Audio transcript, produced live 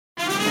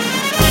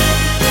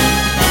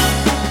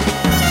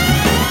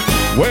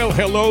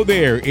Well, hello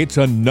there. It's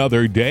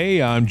another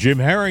day. I'm Jim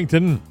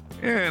Harrington.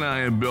 And I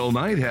am Bill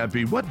Knight.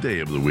 Happy, what day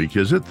of the week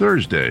is it?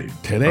 Thursday.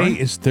 Today right?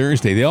 is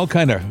Thursday. They all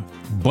kind of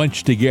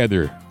bunch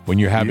together when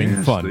you're having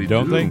Yes, fun,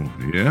 don't do.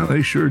 they? Yeah,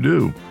 they sure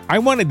do. I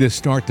wanted to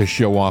start the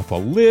show off a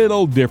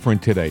little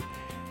different today.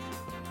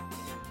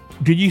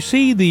 Did you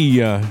see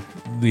the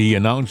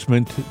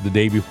announcement the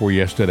day before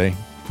yesterday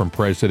from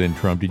President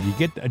Trump? Did you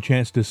get a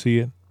chance to see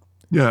it?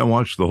 Yeah, I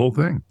watched the whole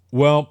thing.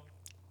 Well,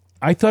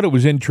 I thought it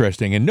was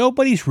interesting, and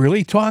nobody's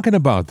really talking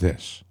about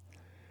this.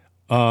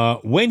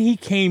 When he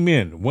came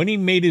in, when he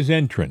made his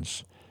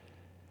entrance,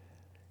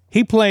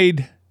 he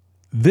played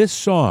this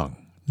song.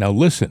 Now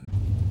listen.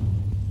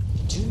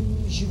 Do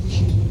you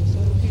hear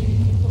the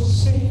people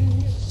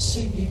sing,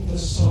 singing the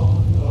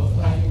song of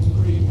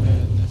angry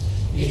men?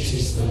 It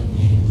is the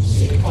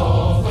music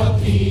of a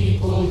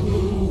people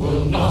who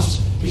will not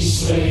be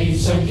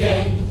slaves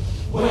again.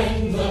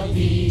 When the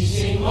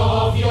beating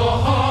of your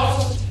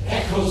heart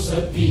echoes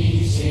the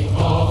beating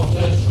of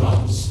the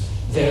drums,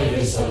 there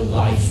is a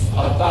life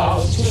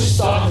about to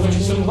start when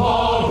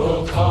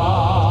tomorrow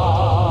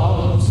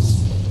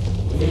comes.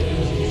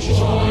 Will you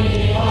join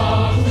in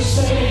our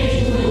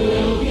crusade? Who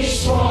will be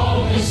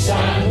strong and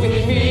stand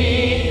with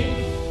me?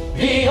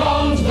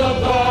 Beyond the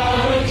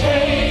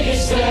barricade,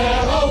 is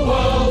there a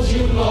world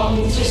you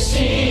long to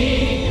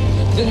see?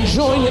 Then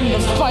join in the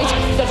fight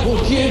that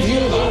will give you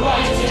the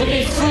right to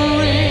be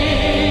free.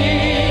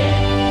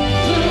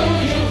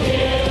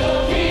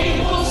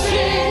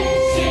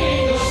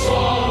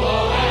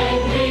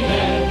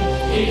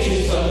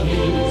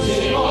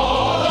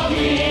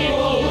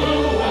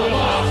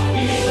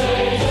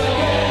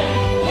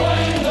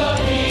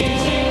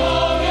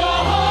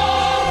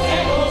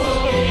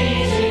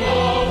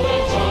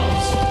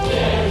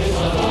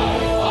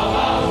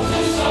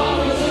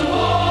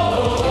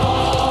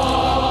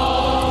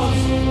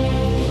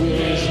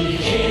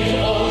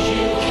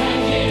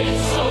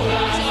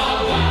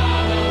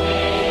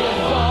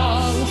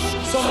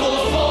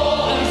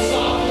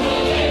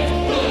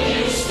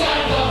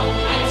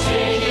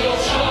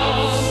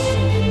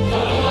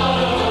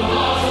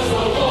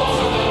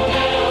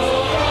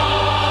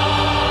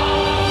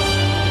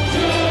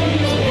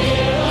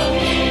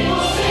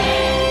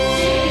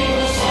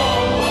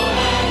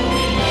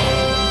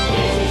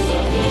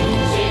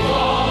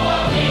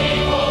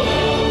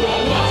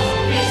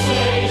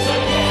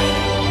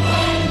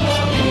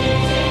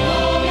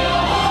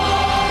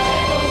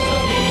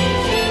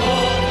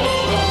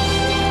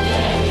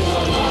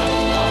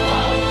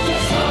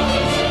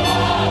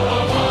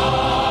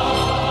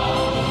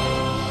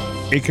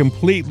 It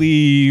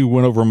completely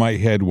went over my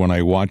head when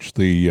I watched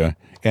the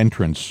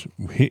entrance,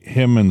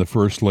 him and the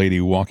First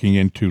Lady walking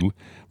into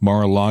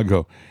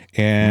Mar-a-Lago.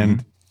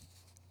 And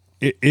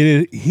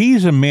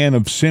he's a man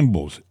of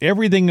symbols.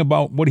 Everything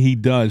about what he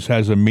does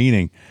has a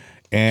meaning.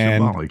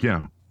 And Symbolic,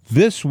 yeah.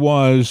 this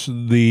was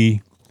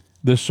the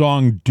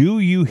song, Do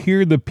You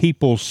Hear the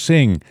People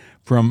Sing,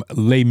 from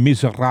Les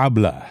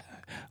Miserables.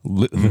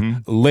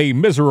 Les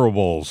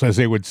Miserables, as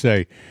they would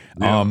say.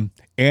 Yeah.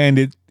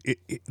 And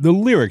the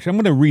lyrics, I'm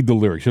going to read the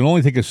lyrics. It'll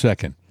only take a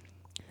second.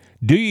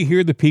 Do you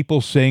hear the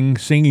people singing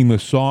the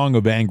song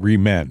of angry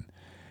men?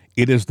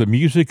 It is the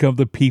music of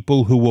the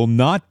people who will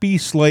not be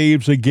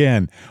slaves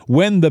again.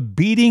 When the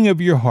beating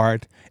of your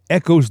heart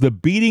echoes the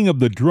beating of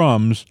the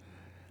drums,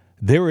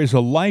 there is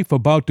a life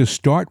about to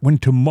start when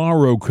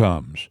tomorrow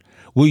comes.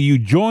 Will you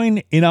join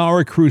in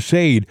our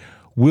crusade?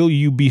 Will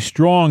you be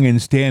strong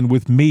and stand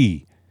with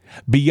me?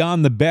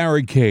 Beyond the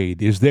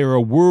barricade, is there a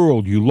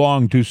world you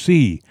long to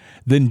see?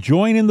 Then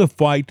join in the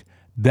fight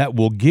that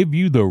will give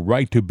you the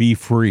right to be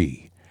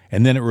free.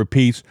 And then it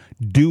repeats,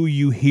 do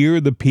you hear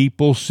the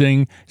people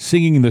singing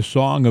the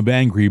song of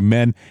angry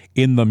men,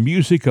 in the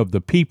music of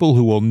the people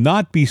who will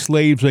not be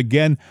slaves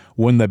again?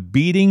 When the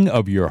beating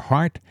of your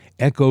heart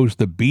echoes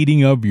the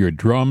beating of your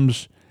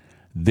drums,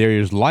 there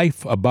is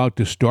life about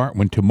to start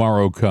when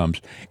tomorrow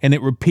comes. And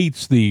it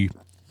repeats the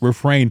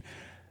refrain.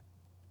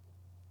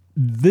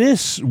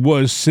 This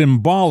was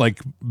symbolic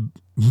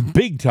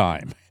big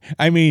time.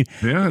 I mean,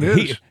 Yeah, it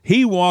is.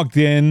 He walked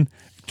in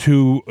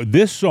to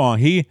this song,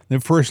 the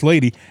First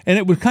Lady, and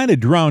it was kind of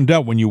drowned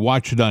out when you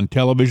watched it on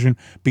television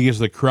because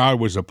the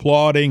crowd was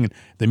applauding and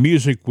the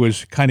music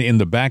was kind of in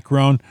the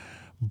background.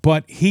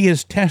 But he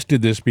has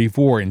tested this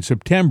before. In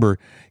September,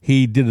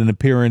 he did an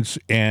appearance,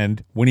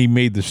 and when he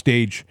made the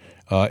stage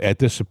at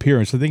this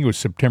appearance, I think it was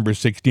September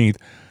 16th,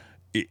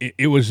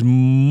 it was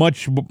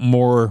much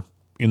more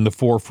in the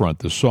forefront,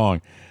 the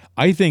song.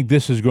 I think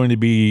this is going to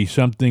be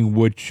something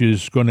which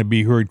is going to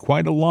be heard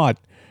quite a lot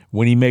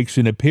when he makes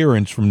an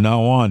appearance from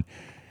now on.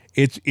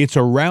 It's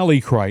a rally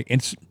cry.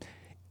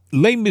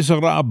 Les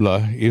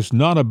Miserables is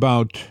not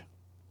about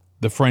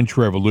the French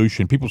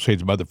Revolution. People say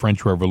it's about the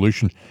French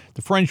Revolution.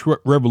 The French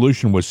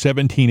Revolution was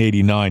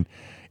 1789,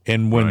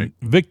 and when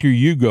Victor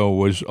Hugo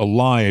was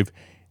alive,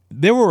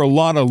 there were a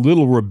lot of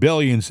little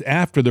rebellions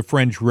after the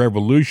French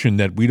Revolution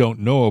that we don't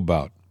know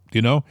about,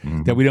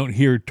 that we don't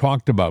hear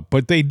talked about.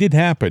 But they did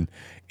happen.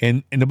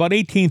 And in about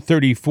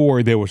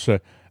 1834, there was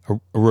a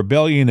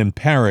rebellion in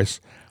Paris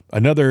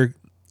another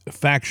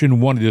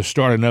faction wanted to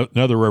start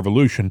another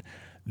revolution.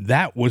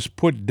 That was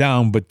put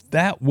down, but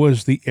that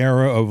was the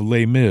era of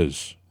Les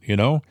Mis, you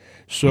know?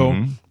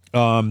 So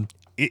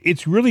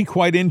it's really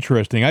quite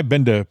interesting. I've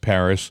been to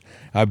Paris.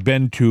 I've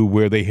been to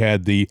where they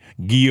had the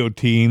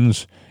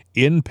guillotines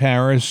in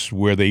Paris,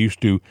 where they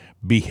used to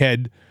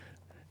behead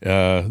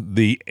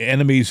the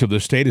enemies of the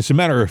state. As a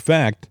matter of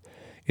fact,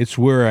 it's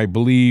where I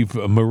believe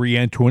Marie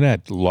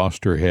Antoinette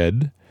lost her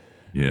head.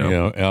 Yeah. You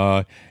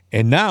know,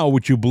 and now,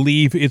 would you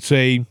believe it's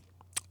a,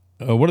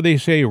 what do they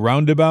say, a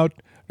roundabout?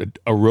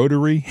 A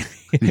rotary?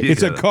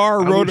 It's a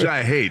car rotary. Which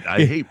I hate.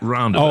 I hate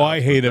roundabouts. Oh, I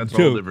hate them that's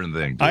too. That's a different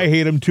thing. Too. I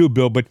hate them too,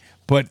 Bill. But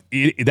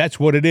that's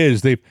what it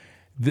is. They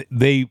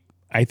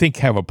I think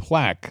have a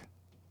plaque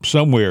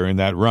somewhere in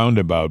that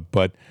roundabout,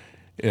 but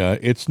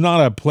it's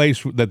not a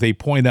place that they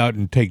point out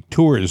and take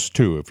tours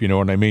to, if you know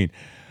what I mean.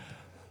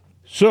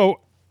 So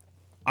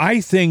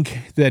I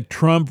think that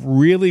Trump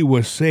really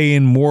was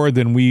saying more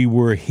than we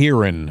were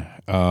hearing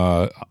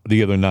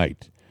the other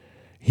night.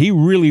 He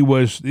really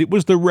was. It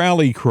was the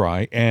rally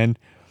cry, and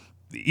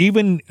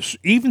even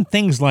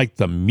things like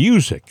the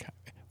music.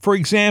 For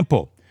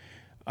example,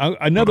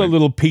 another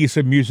little piece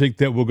of music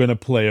that we're going to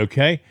play.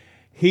 Okay,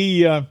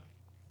 he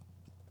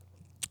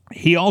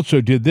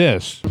also did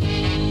this. In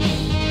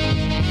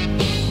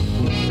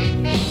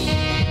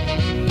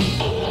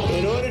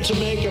order to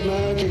make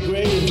America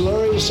great and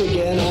glorious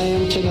again, I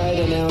am tonight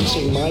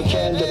announcing my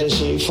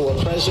candidacy for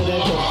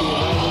President of the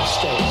United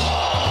States.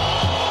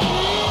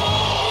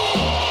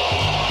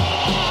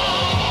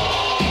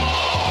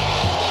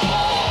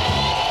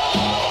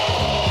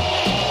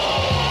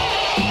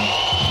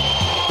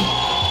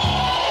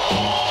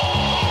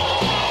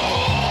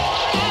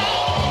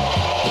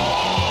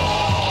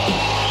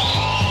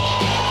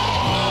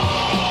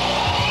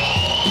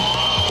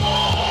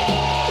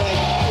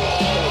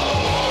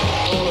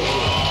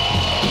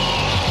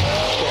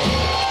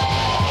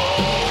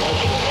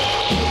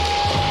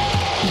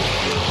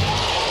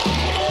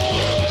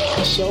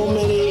 So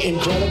many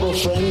incredible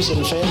friends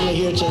and family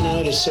here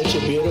tonight. It's such a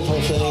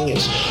beautiful thing.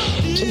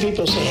 Some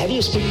people say, how do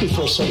you speak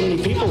before so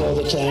many people all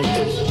the time?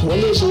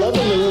 When there's love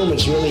in the room,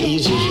 it's really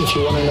easy, if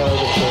you want to know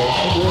the truth.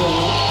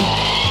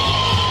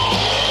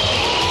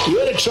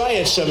 You ought to try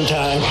it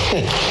sometime.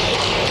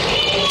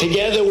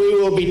 Together we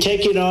will be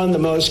taking on the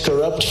most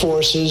corrupt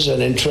forces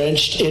and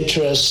entrenched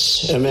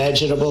interests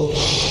imaginable.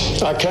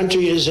 Our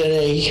country is in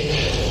a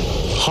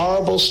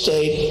horrible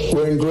state.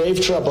 We're in grave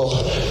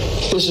trouble.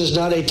 This is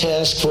not a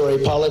task for a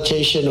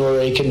politician or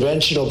a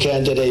conventional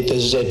candidate.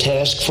 This is a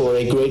task for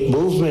a great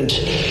movement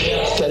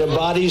that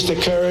embodies the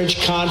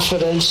courage,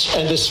 confidence,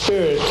 and the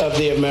spirit of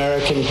the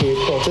American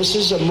people. This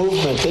is a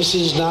movement. This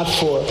is not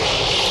for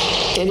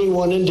any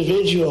one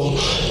individual.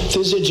 This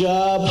is a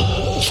job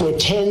for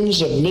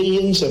tens of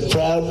millions of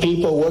proud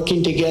people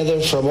working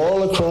together from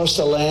all across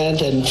the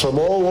land and from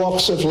all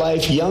walks of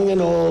life, young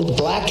and old,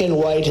 black and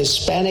white,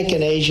 Hispanic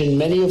and Asian,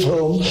 many of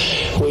whom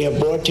we have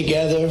brought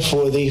together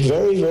for the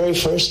very, very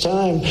first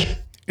time.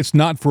 It's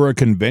not for a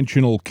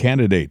conventional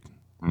candidate.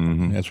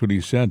 Mm-hmm. That's what he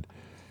said.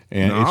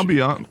 And now, I'll be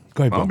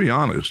Bill.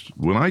 honest.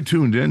 When I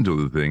tuned into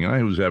the thing,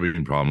 I was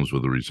having problems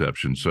with the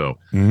reception, so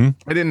I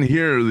didn't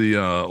hear the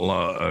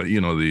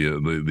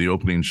the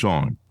opening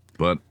song.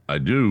 But I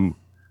do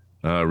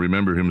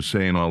remember him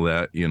saying all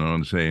that,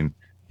 and saying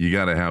you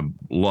got to have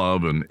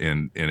love and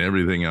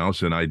everything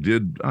else. And I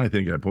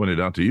think I pointed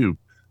out to you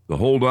the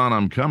 "Hold On,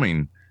 I'm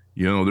Coming."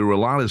 There were a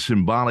lot of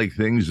symbolic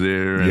things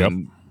there,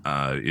 and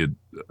I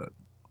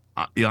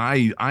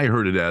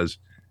heard it as,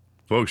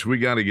 folks, we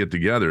got to get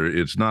together.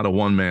 It's not a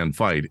one-man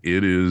fight.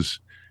 It is,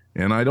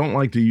 and I don't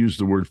like to use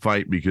the word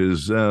fight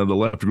because the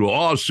left will go,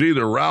 oh, see,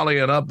 they're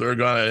rallying up. They're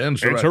going to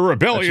insurrect. It's a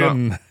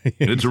rebellion.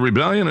 It's a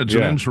rebellion. It's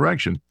an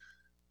insurrection.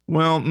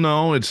 Well,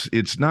 no,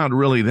 it's not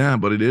really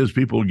that, but it is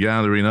people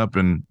gathering up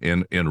and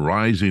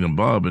rising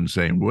above and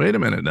saying, wait a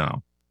minute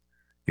now,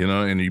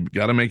 and you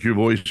got to make your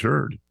voice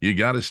heard. You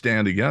got to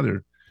stand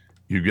together.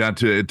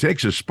 It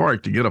takes a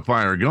spark to get a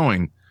fire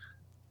going.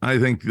 I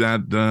think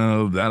that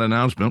that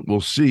announcement,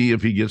 we'll see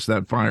if he gets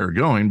that fire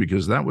going,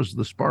 because that was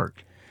the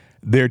spark.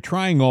 They're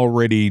trying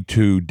already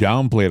to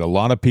downplay it. A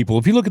lot of people,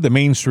 if you look at the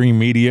mainstream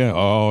media,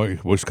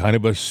 it was kind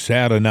of a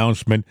sad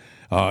announcement.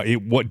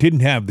 It didn't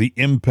have the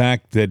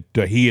impact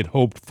that he had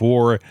hoped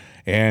for.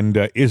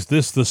 And is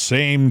this the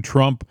same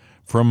Trump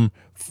from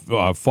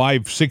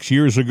 5-6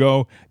 years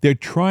ago? They're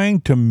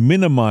trying to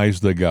minimize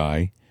the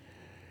guy.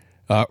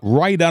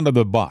 Right out of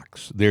the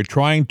box. They're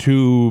trying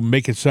to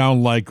make it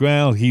sound like,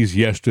 well, he's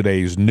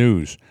yesterday's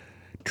news.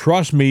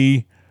 Trust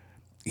me,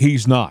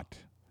 he's not.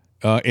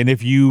 And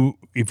if you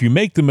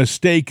make the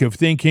mistake of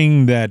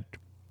thinking that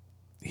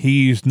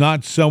he's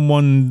not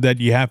someone that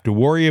you have to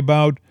worry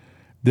about,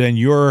 then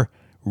you're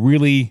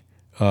really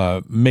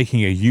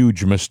making a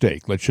huge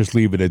mistake. Let's just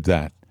leave it at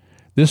that.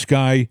 This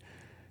guy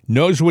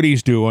knows what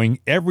he's doing.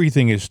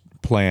 Everything is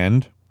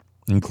planned,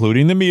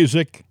 including the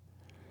music.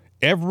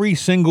 Every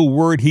single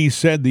word he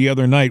said the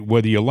other night,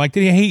 whether you liked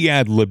it, he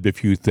ad-libbed a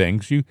few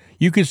things.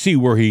 You could see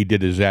where he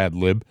did his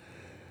ad-lib.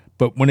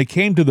 But when it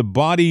came to the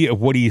body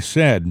of what he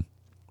said,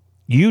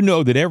 you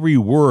know that every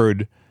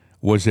word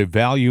was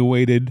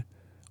evaluated,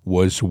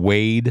 was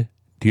weighed.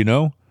 Do you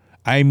know?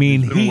 I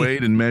mean, It's been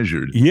weighed and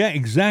measured. Yeah,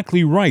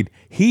 exactly right.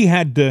 He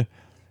had to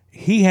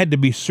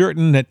be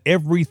certain that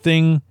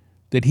everything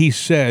that he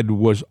said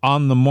was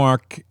on the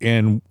mark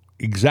and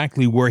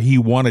exactly where he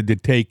wanted to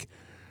take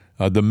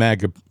the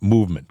MAGA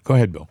movement. Go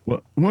ahead, Bill.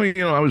 Well,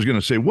 I was going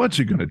to say, what's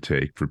it going to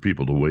take for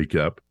people to wake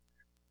up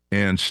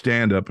and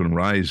stand up and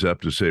rise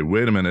up to say,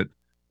 wait a minute,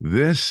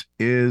 this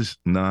is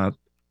not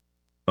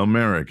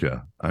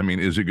America? I mean,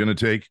 is it going to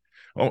take?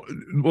 Oh,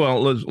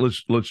 well,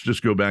 let's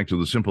just go back to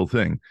the simple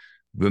thing.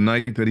 The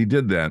night that he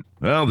did that,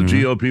 well, the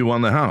GOP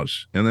won the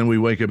House, and then we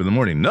wake up in the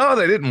morning. No,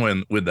 they didn't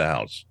win with the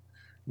House.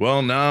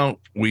 Well, now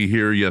we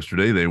hear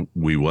yesterday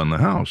we won the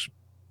House.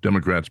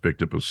 Democrats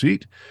picked up a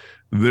seat.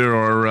 There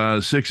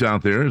are 6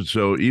 out there,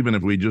 so even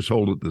if we just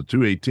hold it to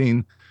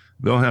 218,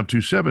 they'll have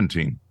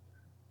 217.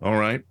 All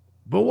right,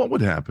 but what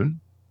would happen?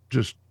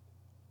 Just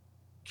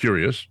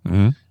curious.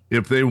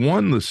 If they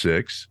won the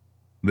 6,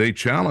 they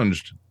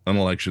challenged an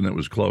election that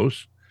was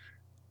close,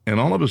 and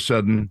all of a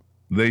sudden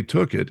they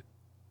took it,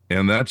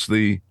 and that's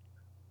the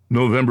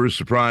November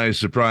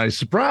surprise.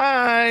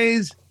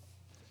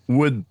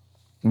 Would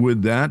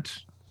that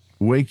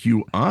wake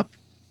you up,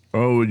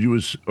 or would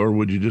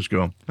you just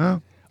go,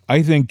 oh?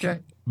 I think,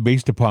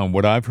 based upon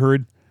what I've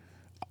heard,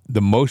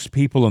 the most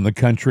people in the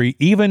country,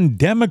 even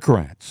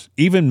Democrats,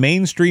 even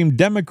mainstream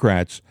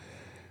Democrats,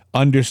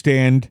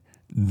 understand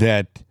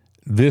that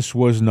this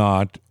was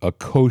not a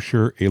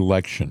kosher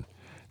election.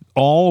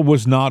 All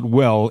was not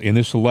well in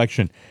this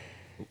election.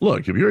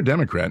 Look, if you're a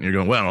Democrat and you're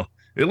going, well,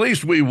 at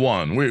least we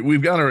won.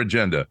 We've got our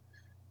agenda.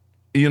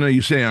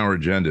 You say our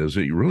agenda. Is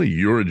it really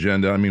your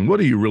agenda? I mean, what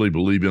do you really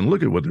believe in?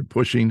 Look at what they're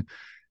pushing.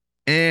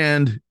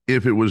 And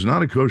if it was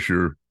not a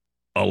kosher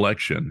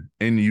election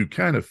and you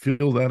kind of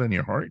feel that in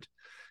your heart,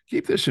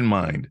 keep this in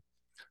mind.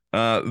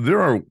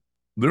 There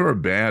are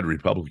bad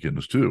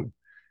Republicans too.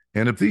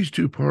 And if these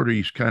two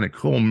parties kind of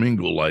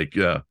commingle like,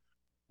 I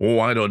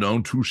don't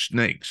know, 2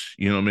 snakes,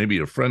 maybe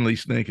a friendly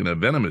snake and a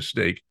venomous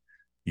snake,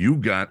 you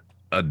got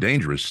a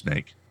dangerous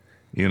snake,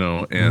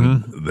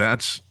 and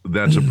that's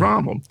a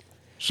problem.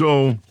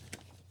 So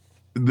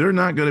they're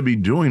not going to be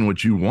doing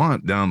what you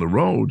want down the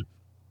road.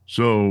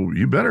 So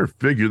you better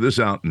figure this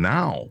out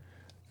now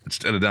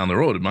instead of down the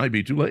road. It might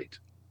be too late.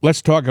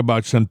 Let's talk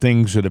about some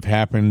things that have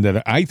happened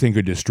that I think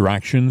are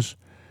distractions.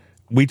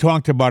 We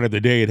talked about it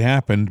the day it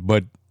happened,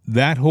 but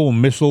that whole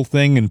missile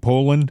thing in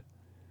Poland,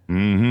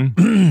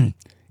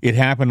 it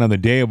happened on the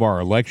day of our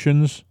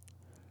elections.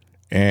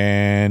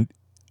 And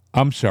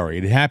I'm sorry,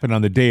 it happened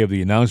on the day of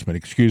the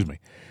announcement,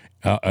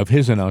 of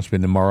his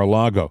announcement in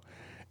Mar-a-Lago.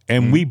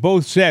 And we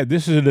both said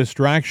this is a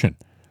distraction.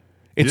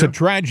 It's a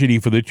tragedy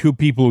for the 2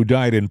 people who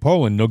died in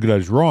Poland, don't get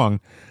us wrong,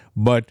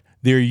 but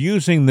they're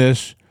using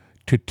this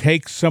to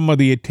take some of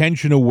the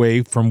attention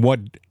away from what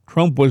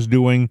Trump was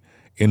doing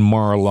in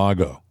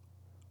Mar-a-Lago,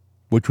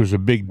 which was a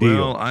big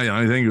deal. Well,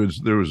 I think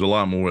there was a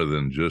lot more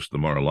than just the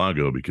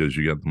Mar-a-Lago, because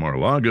you got the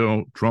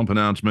Mar-a-Lago Trump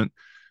announcement.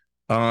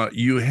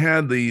 You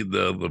had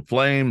the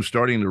flames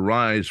starting to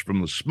rise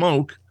from the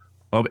smoke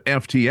of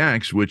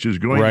FTX, which is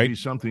going to be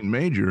something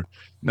major.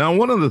 Now,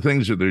 one of the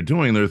things that they're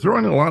doing, they're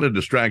throwing a lot of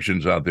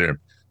distractions out there.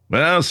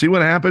 Well, see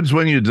what happens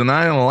when you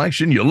deny an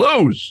election? You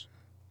lose.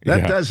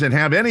 That doesn't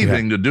have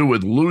anything to do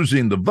with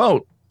losing the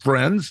vote,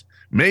 friends.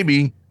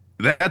 Maybe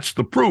that's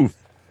the proof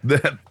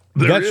that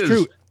that's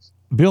true.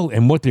 Bill,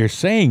 and what they're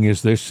saying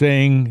is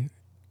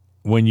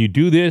when you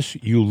do this,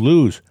 you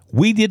lose.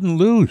 We didn't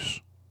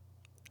lose.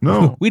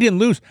 No. We didn't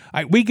lose.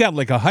 We got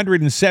like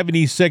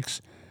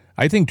 176.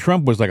 I think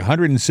Trump was like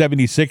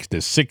 176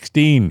 to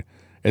 16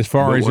 as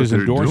far as his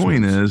endorsements. What they're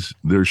doing is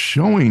they're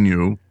showing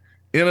you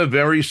in a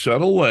very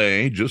subtle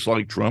way, just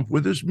like Trump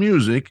with his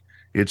music,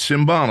 it's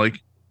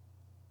symbolic.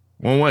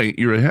 Well, wait,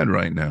 you're ahead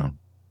right now.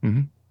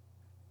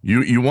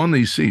 You won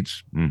these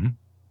seats.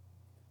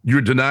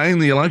 You're denying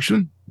the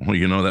election?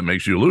 Well, that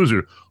makes you a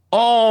loser.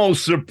 Oh,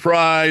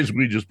 surprise,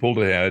 we just pulled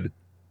ahead.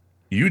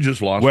 You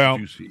just lost a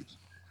few seats.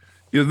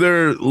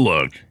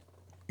 Look.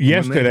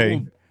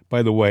 Yesterday,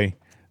 by the way,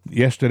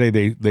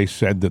 they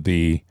said that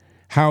the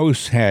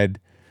House had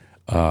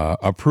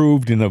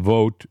approved in a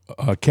vote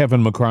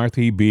Kevin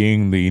McCarthy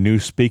being the new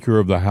Speaker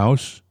of the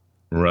House.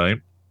 Right.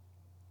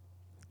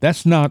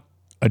 That's not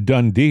a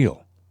done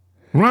deal.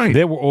 Right.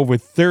 There were over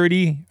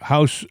 30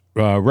 House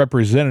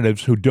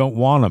representatives who don't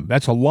want him.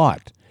 That's a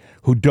lot.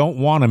 Who don't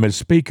want him as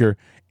Speaker.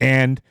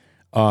 And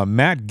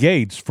Matt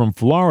Gaetz from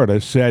Florida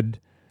said,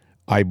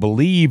 I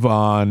believe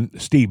on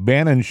Steve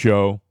Bannon's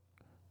show,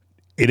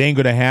 it ain't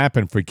going to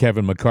happen for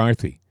Kevin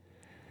McCarthy.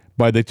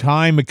 By the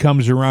time it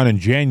comes around in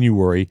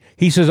January,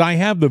 he says, I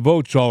have the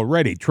votes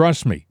already.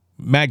 Trust me,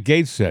 Matt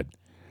Gaetz said,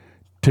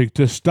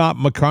 to stop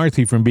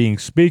McCarthy from being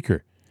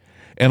Speaker.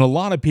 And a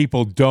lot of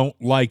people don't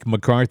like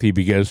McCarthy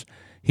because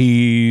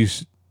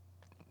he's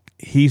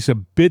a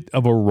bit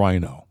of a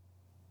rhino.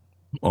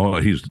 Oh,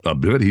 he's a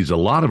bit. He's a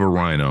lot of a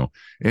rhino.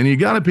 And you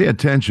got to pay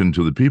attention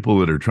to the people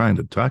that are trying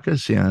to tuck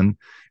us in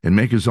and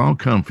make us all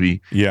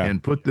comfy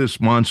and put this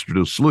monster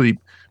to sleep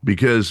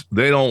because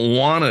they don't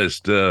want us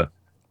to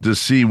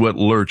see what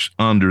lurks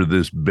under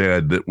this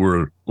bed that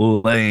we're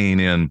laying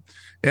in.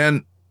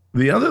 And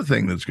the other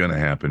thing that's going to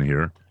happen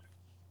here,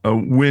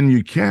 when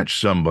you catch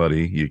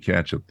somebody, you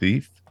catch a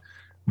thief,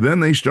 then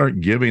they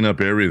start giving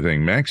up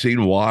everything.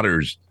 Maxine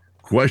Waters'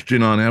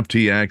 question on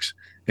FTX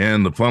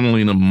and the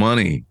funneling of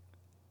money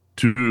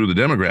to the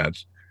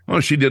Democrats. Oh,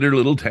 she did her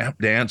little tap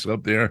dance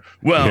up there.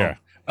 Well,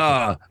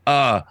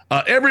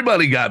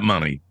 everybody got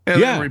money.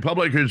 And the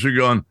Republicans are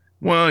going,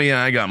 well,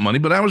 yeah, I got money,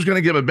 but I was going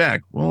to give it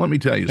back. Well, let me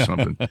tell you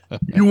something.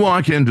 You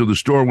walk into the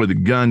store with a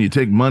gun, you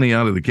take money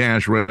out of the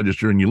cash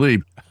register, and you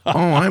leave.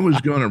 Oh, I was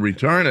going to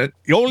return it.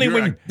 Only You're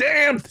when a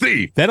damn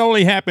thief. That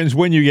only happens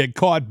when you get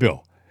caught,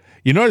 Bill.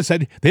 You notice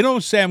that they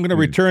don't say I'm going to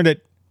return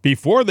it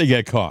before they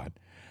get caught.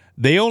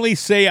 They only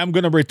say I'm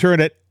going to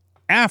return it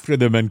after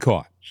they've been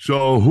caught.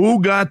 So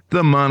who got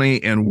the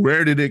money and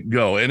where did it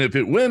go? And if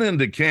it went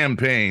into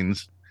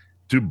campaigns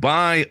to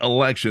buy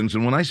elections,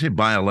 and when I say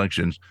buy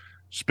elections,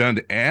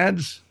 spend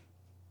ads,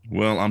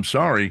 well, I'm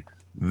sorry,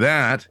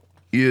 that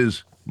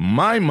is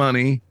my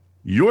money,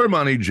 your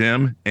money,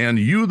 Jim, and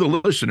you, the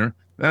listener,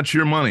 that's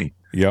your money.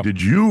 Yep.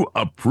 Did you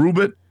approve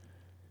it?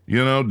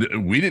 You know,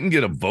 we didn't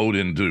get a vote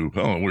into,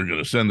 we're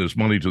going to send this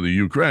money to the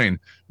Ukraine.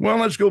 Well,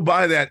 let's go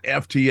buy that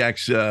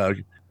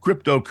FTX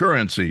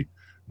cryptocurrency.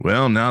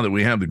 Well, now that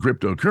we have the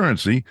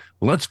cryptocurrency,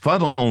 let's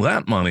funnel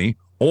that money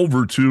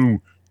over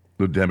to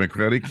the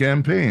Democratic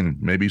campaign,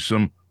 maybe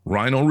some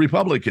rhino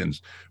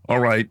Republicans. All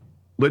right,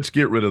 let's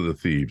get rid of the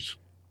thieves.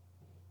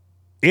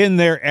 In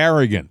their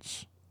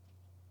arrogance,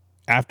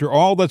 after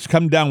all that's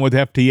come down with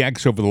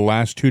FTX over the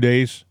last 2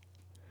 days,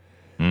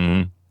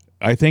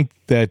 I think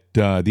that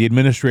the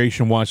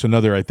administration wants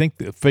another, I think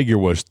the figure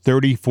was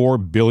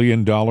 $34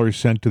 billion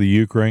sent to the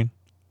Ukraine.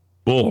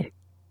 Bull.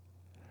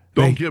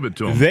 Don't give it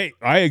to them.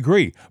 I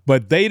agree,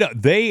 but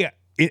they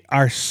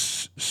are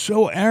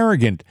so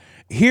arrogant.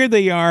 Here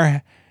they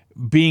are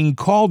being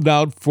called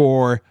out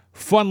for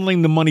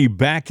funneling the money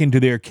back into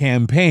their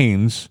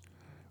campaigns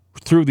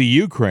through the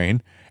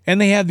Ukraine, and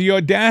they have the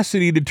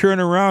audacity to turn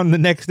around the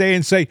next day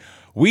and say,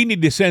 we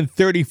need to send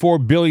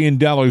 $34 billion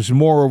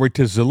more over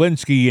to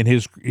Zelensky and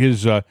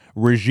his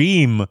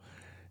regime.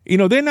 You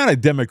know, they're not a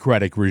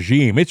democratic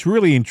regime. It's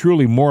really and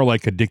truly more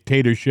like a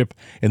dictatorship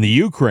in the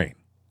Ukraine.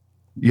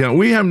 Yeah,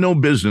 we have no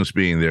business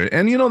being there.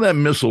 And you know that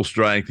missile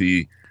strike,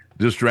 the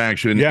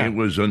distraction, it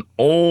was an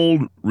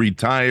old,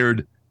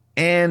 retired,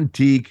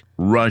 antique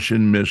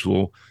Russian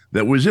missile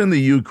that was in the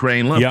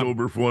Ukraine, left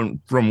over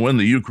from when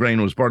the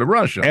Ukraine was part of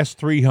Russia.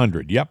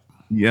 S-300, yep.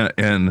 Yeah,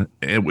 and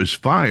it was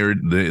fired.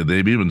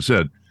 They've even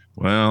said,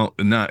 well,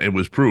 it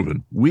was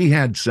proven. We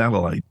had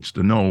satellites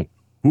to know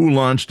who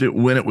launched it,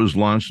 when it was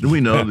launched, and we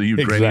know the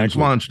Ukrainians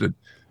launched it.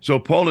 So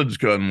Poland's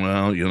going,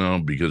 well, you know,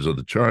 because of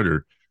the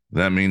charter,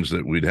 that means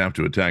that we'd have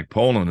to attack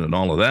Poland and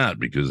all of that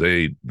because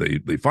they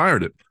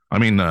fired it. I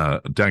mean,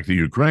 attack the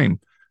Ukraine.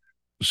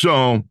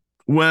 So,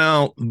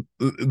 well,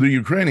 the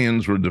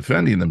Ukrainians were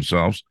defending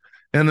themselves,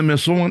 and the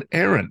missile went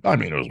errant. I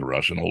mean, it was a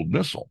Russian old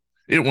missile.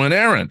 It went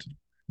errant.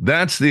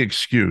 That's the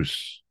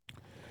excuse.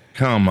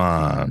 Come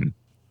on.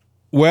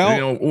 Well,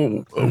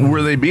 you know,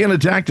 were they being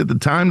attacked at the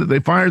time that they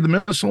fired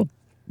the missile?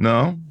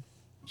 No.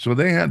 So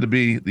they had to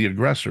be the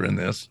aggressor in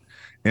this.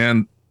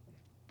 And,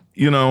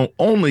 you know,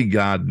 only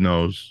God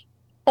knows.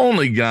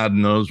 Only God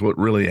knows what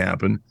really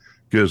happened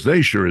because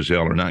they sure as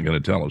hell are not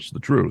going to tell us the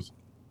truth.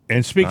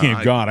 And speaking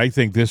of God, I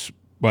think this,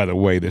 by the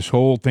way, this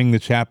whole thing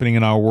that's happening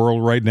in our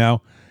world right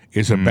now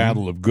is a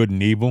battle of good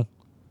and evil.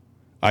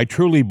 I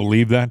truly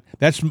believe that.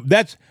 That's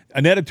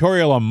an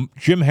editorial on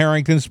Jim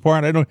Harrington's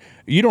part.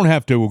 You don't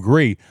have to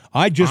agree.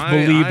 I just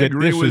believe that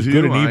this is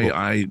good and evil.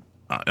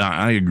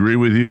 I agree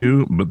with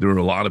you, but there are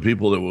a lot of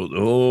people that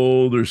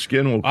will, their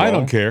skin will fall. I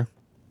don't care.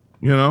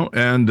 You know,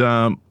 and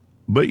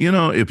but you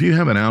know, if you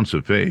have an ounce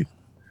of faith,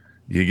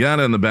 you got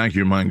it in the back of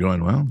your mind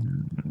going, well,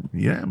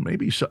 yeah,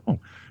 maybe so.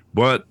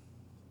 But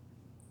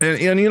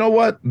and you know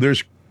what?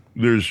 There's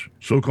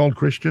so-called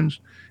Christians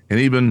and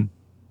even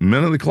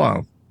men of the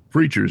cloth,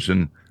 preachers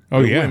and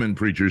women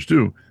preachers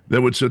too,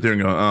 that would sit there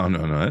and go, oh,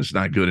 no, it's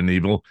not good and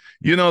evil.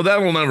 You know,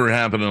 that'll never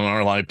happen in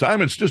our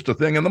lifetime. It's just a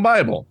thing in the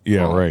Bible.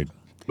 Yeah, right.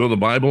 So the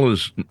Bible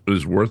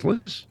is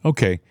worthless?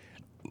 Okay.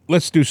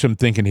 Let's do some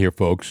thinking here,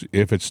 folks,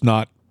 if it's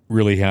not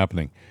really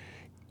happening.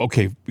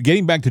 Okay,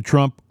 getting back to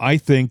Trump, I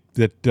think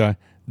that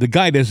the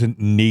guy doesn't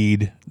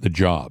need the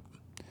job.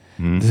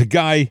 The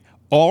guy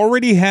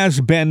already has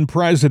been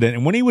president,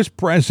 and when he was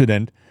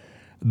president,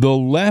 the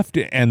left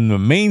and the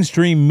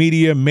mainstream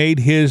media made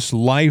his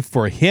life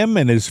for him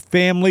and his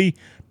family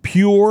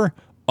pure,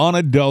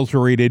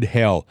 unadulterated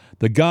hell.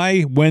 The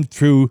guy went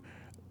through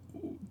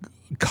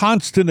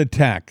constant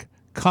attack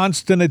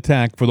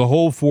for the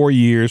whole 4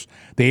 years.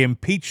 They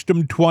impeached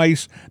him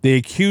twice. They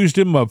accused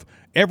him of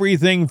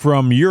everything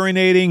from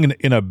urinating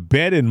in a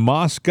bed in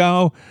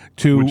Moscow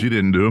to... Which he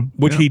didn't do.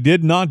 Which he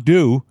did not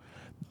do.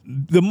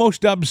 the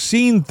most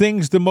obscene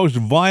things, the most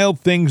vile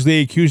things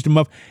they accused him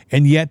of,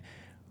 and yet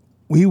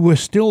we were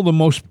still the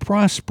most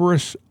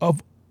prosperous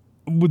of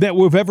that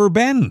we've ever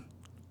been.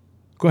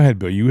 Go ahead,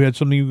 Bill. You had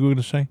something you were going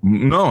to say?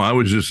 No, I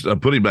was just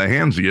putting my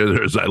hands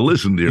together as I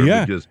listened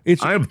here because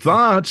I have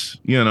thoughts,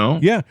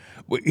 Yeah,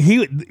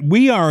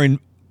 we are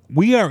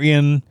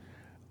in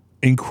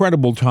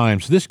incredible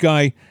times. This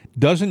guy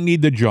doesn't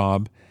need the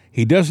job.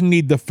 He doesn't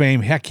need the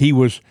fame. Heck, he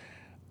was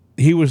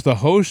the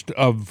host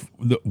of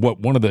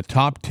one of the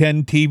top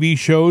 10 TV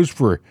shows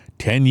for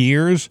 10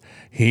 years.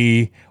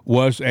 He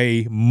was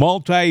a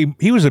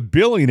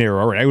billionaire,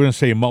 or I wouldn't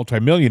say a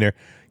multimillionaire.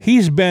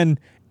 He's been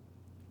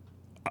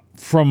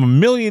from a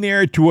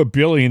millionaire to a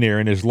billionaire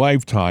in his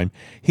lifetime.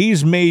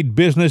 He's made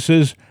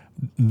businesses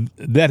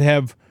that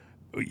have,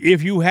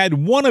 if you had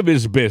one of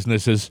his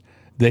businesses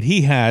that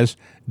he has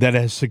that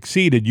has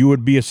succeeded, you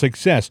would be a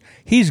success.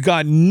 He's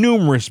got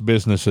numerous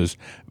businesses,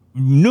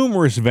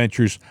 numerous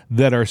ventures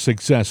that are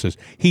successes.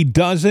 He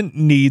doesn't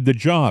need the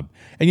job.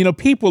 And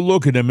people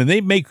look at him and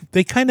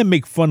they kind of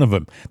make fun of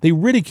him. They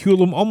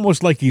ridicule him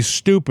almost like he's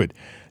stupid.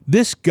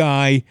 This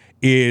guy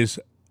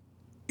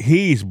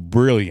he's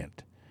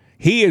brilliant.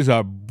 He is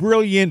a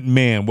brilliant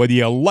man. Whether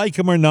you like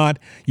him or not,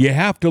 you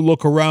have to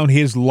look around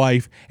his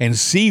life and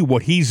see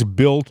what he's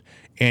built,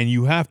 and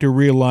you have to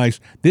realize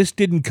this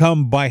didn't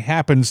come by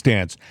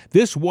happenstance.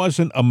 This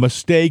wasn't a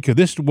mistake, or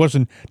this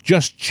wasn't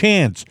just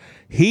chance.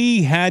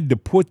 He had to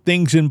put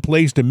things in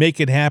place to make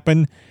it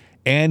happen,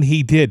 and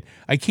he did.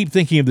 I keep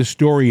thinking of the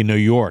story in New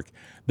York.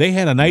 They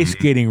had an ice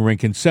skating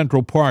rink in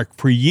Central Park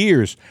for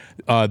years.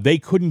 They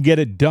couldn't get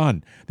it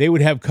done. They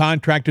would have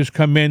contractors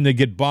come in, they'd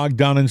get bogged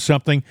down in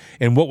something,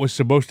 and what was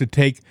supposed to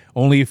take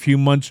only a few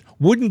months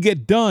wouldn't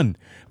get done.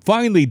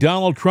 Finally,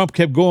 Donald Trump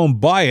kept going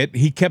by it.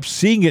 He kept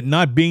seeing it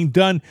not being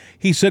done.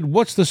 He said,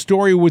 "What's the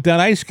story with that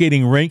ice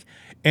skating rink?"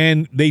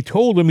 And they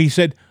told him, he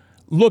said,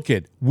 "Look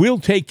we'll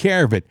take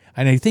care of it."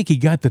 And I think he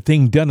got the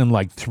thing done in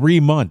like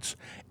 3 months,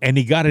 and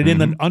he got it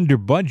in and under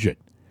budget.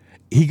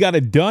 He got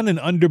it done and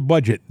under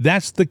budget.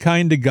 That's the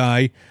kind of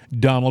guy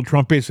Donald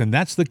Trump is, and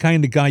that's the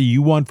kind of guy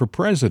you want for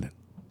president.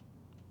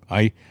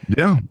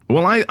 Yeah.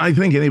 Well, I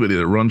think anybody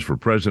that runs for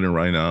president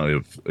right now,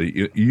 if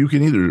you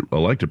can either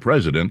elect a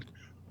president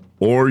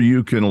or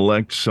you can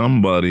elect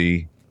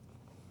somebody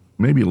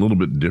maybe a little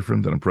bit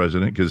different than a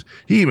president, because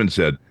he even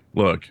said,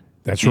 look,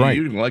 that's right.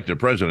 You can elect a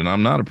president.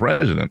 I'm not a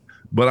president,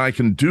 but I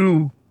can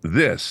do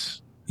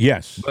this.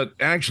 Yes. But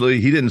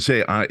actually, he didn't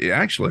say, let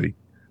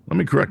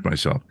me correct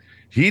myself.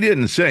 He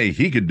didn't say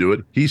he could do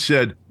it. He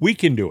said, we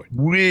can do it.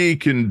 We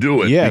can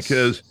do it. Yes.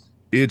 Because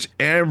it's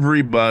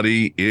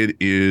everybody. It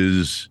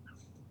is,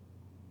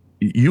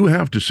 you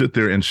have to sit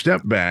there and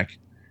step back,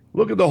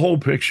 look at the whole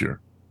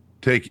picture,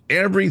 take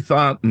every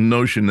thought and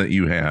notion that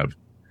you have,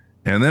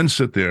 and then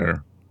sit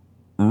there,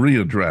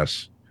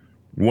 readdress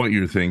what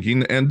you're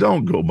thinking, and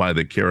don't go by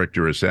the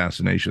character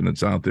assassination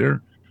that's out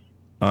there,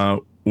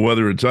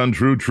 whether it's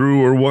untrue,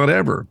 true, or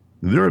whatever.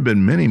 There have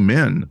been many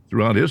men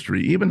throughout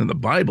history, even in the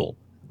Bible,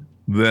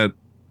 that,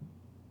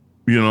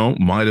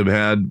 might have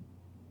had,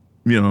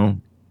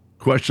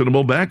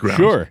 questionable backgrounds.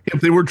 Sure.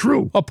 If they were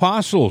true.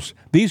 Apostles.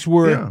 These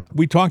were,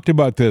 we talked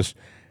about this,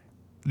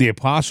 the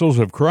apostles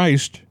of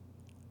Christ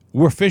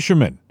were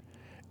fishermen.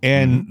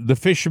 And the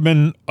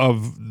fishermen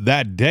of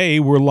that day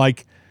were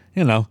like,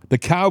 the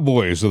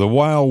cowboys of the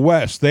Wild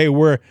West. They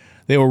were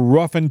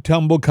rough and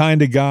tumble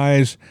kind of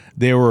guys.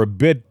 They were a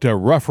bit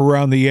rough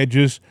around the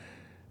edges,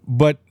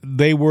 but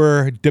they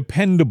were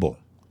dependable.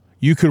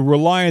 You could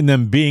rely on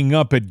them being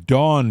up at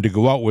dawn to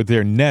go out with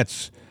their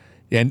nets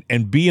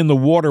and be in the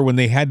water when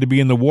they had to be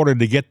in the water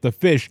to get the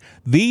fish.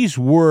 These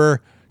were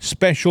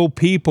special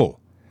people.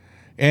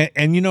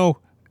 And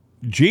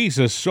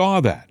Jesus saw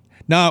that.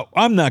 Now,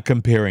 I'm not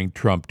comparing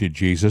Trump to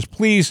Jesus.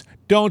 Please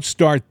don't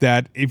start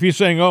that. If you're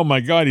saying, oh, my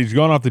God, he's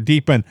gone off the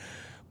deep end.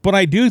 But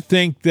I do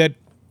think that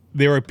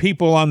there are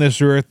people on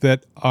this earth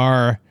that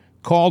are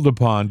called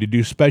upon to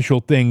do special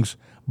things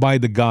by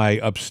the guy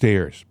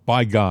upstairs,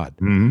 by God.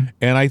 Mm-hmm.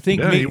 And I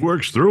think he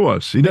works through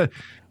us.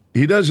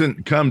 He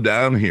doesn't come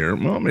down here.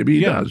 Well, maybe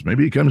he does.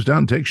 Maybe he comes down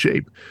and takes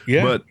shape.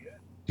 Yeah. But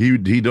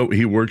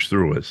he works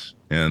through us,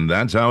 and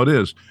that's how it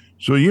is.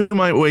 So you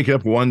might wake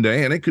up one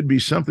day, and it could be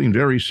something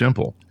very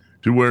simple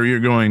to where you're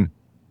going,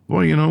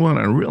 well, you know what?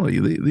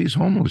 These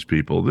homeless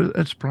people,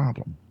 that's a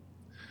problem.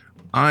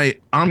 I'm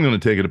going to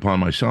take it upon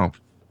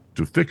myself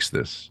to fix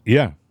this.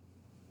 Yeah.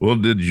 Well,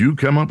 did you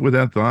come up with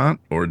that thought,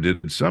 or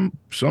did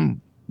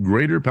some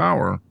greater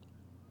power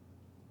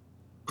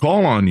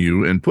call on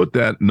you and put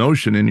that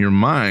notion in your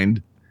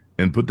mind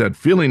and put that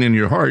feeling in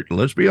your heart?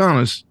 Let's be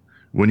honest,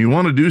 when you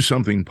want to do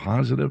something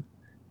positive,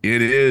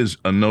 it is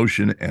a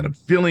notion and a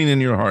feeling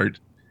in your heart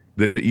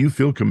that you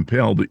feel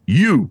compelled that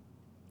you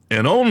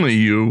and only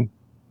you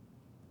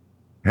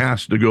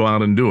has to go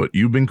out and do it.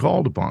 You've been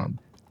called upon.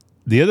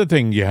 The other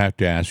thing you have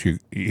to ask,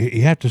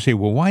 you have to say,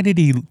 well, why did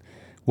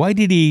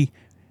he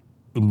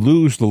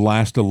lose the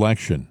last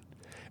election?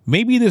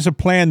 Maybe there's a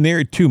plan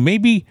there too.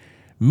 Maybe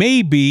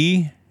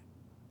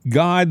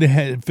God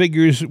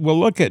figures, well,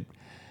 look at,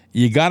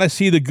 You got to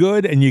see the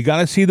good and you got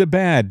to see the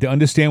bad to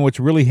understand what's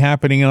really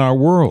happening in our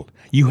world.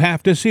 You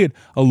have to see it.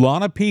 A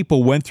lot of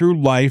people went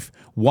through life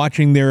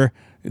watching their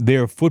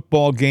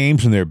football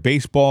games and their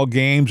baseball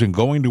games and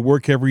going to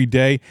work every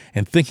day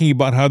and thinking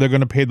about how they're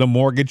going to pay the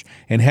mortgage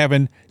and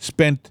haven't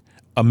spent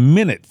a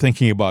minute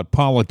thinking about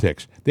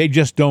politics. They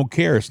just don't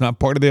care. It's not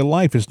part of their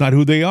life. It's not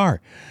who they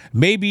are.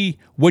 Maybe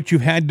what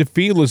you've had to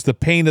feel is the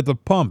pain at the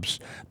pumps,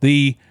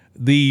 the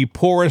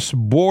porous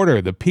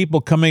border, the people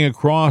coming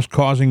across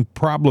causing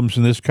problems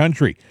in this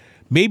country.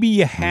 Maybe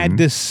you had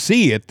to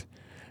see it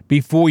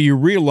before you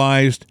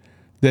realized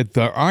that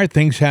there are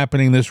things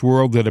happening in this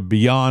world that are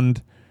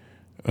beyond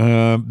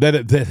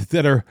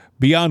that are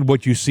beyond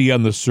what you see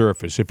on the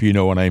surface, if you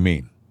know what I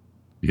mean.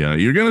 Yeah,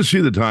 you're going to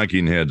see the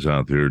talking heads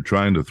out there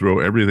trying to throw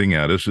everything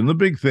at us. And the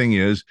big thing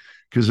is,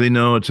 because they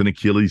know it's an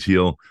Achilles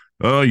heel,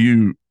 oh,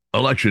 you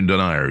election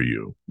denier,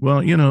 you.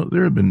 Well,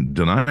 there have been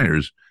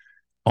deniers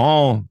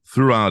all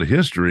throughout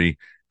history,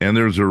 and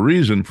there's a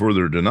reason for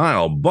their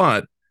denial,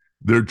 but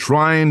they're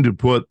trying to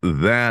put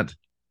that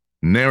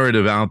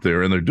narrative out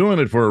there, and they're doing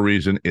it for a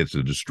reason. It's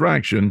a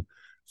distraction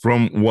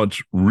from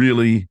what's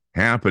really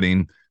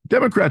happening.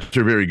 Democrats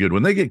are very good.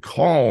 When they get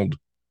called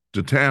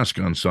to task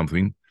on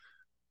something,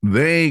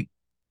 they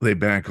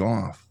back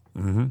off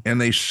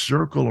and they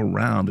circle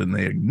around and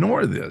they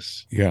ignore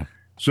this. Yeah.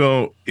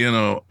 So,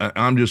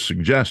 I'm just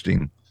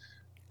suggesting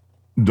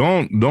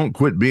don't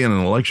quit being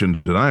an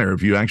election denier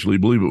if you actually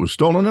believe it was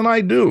stolen, and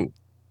I do.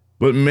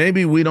 But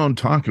maybe we don't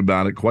talk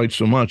about it quite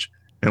so much,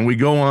 and we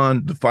go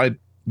on to fight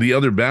the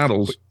other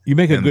battles. You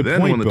make a good then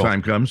point, when the Bill.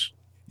 time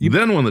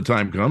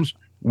comes,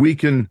 we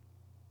can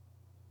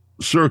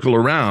circle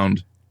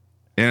around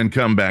and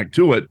come back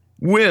to it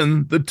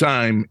when the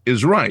time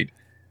is right.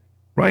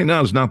 Right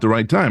now is not the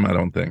right time, I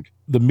don't think.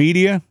 The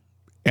media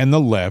and the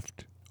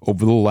left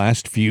over the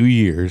last few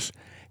years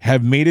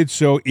have made it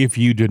so if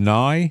you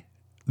deny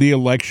the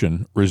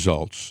election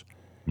results,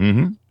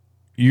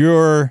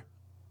 you're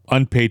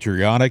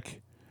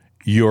unpatriotic,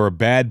 you're a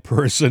bad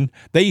person.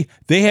 They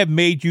have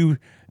made you,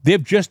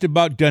 they've just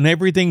about done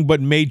everything but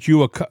made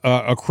you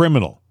a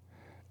criminal.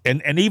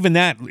 And even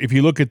that, if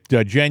you look at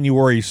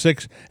January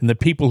 6th and the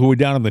people who were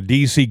down in the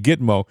D.C.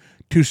 Gitmo,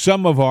 to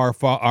some of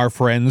our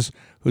friends,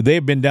 who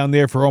they've been down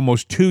there for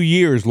almost 2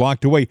 years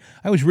locked away.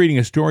 I was reading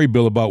a story,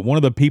 Bill, about one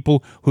of the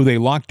people who they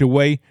locked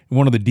away,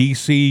 one of the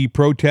D.C.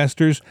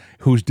 protesters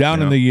who's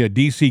down in the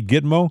D.C.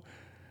 Gitmo.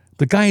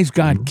 The guy's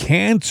got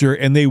cancer,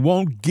 and they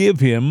won't give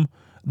him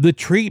the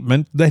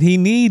treatment that he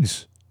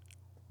needs.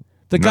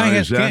 The guy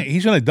has cancer.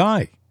 He's going to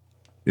die.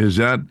 Is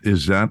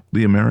that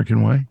the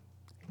American way?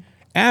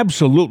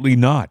 Absolutely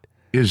not.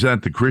 Is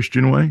that the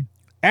Christian way?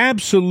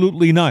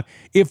 Absolutely not.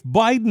 If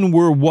Biden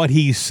were what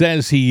he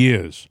says he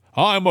is,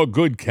 I'm a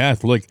good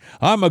Catholic,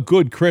 I'm a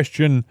good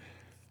Christian,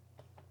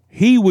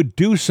 he would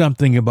do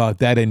something about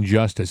that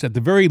injustice, at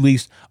the very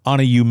least on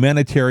a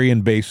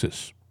humanitarian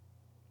basis.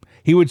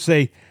 He would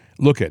say,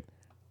 look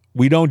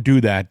we don't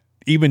do that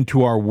even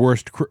to our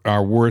worst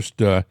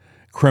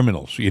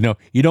criminals. You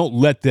don't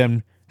let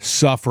them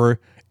suffer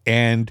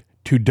and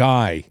to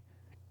die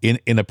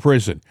in a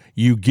prison.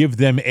 You give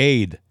them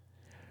aid.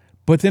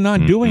 But they're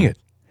not doing it.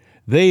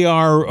 They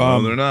are.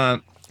 No, they're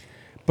not.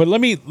 But let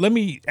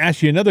me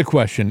ask you another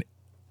question.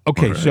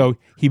 Okay, so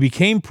he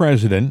became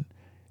president,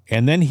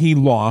 and then he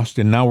lost,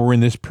 and now we're in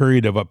this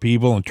period of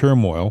upheaval and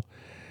turmoil.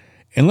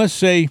 And let's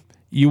say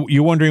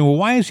you're wondering, well,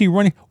 why is he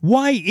running?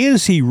 Why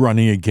is he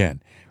running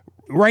again?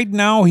 Right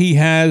now, he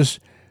has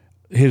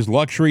his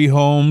luxury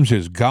homes,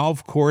 his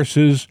golf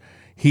courses.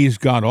 He's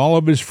got all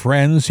of his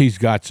friends. He's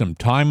got some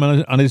time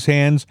on his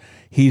hands.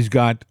 He's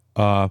got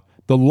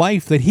the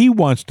life that he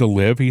wants to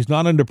live. He's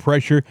not under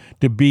pressure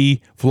to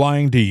be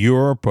flying to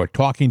Europe or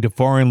talking to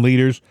foreign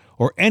leaders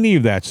or any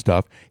of that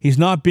stuff. He's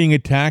not being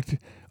attacked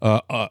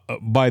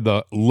by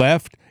the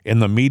left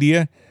and the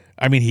media.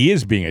 I mean, he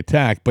is being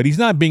attacked, but he's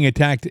not being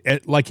attacked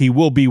like he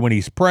will be when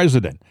he's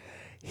president.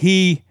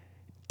 He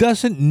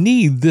doesn't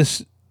need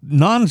this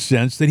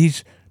nonsense that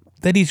he's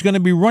going to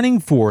be running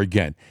for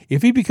again.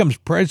 If he becomes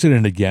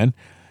president again,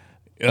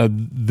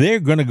 they're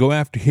going to go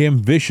after him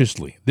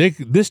viciously.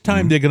 This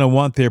time they're going to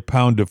want their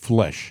pound of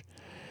flesh.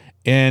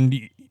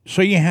 And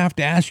so you have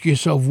to ask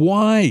yourself,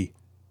 why?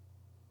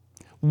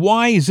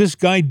 Why is this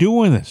guy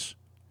doing this?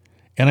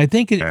 And I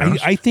think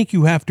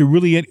you have to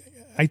really,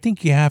 I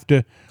think you have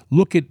to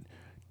look at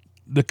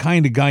the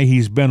kind of guy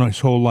he's been his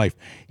whole life.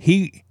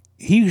 He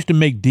used to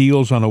make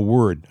deals on a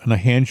word, on a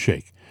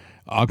handshake.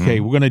 Okay,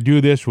 we're going to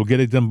do this. We'll get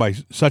it done by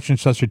such and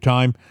such a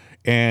time.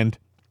 And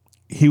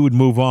he would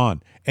move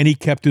on. And he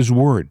kept his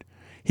word.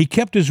 He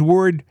kept his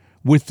word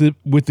with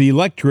the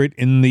electorate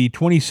in the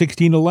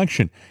 2016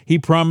 election. He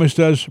promised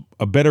us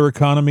a better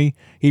economy.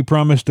 He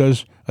promised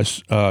us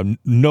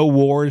no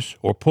wars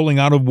or pulling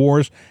out of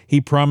wars.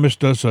 He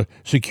promised us a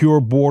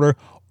secure border.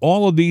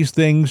 All of these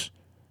things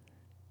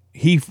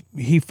he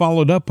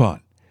followed up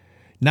on.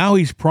 Now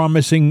he's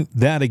promising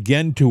that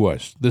again to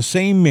us. The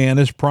same man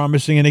is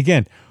promising it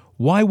again.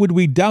 Why would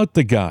we doubt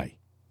the guy?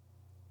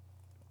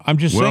 I'm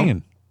just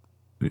saying.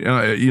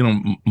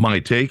 My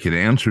take and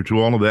answer to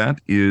all of that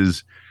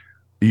is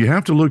you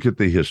have to look at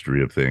the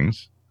history of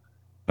things.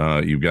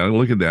 You've got to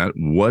look at that,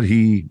 what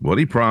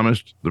he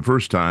promised the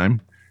first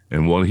time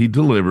and what he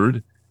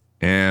delivered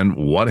and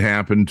what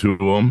happened to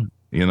him.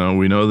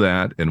 We know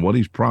that, and what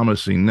he's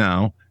promising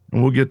now,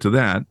 and we'll get to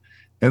that.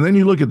 And then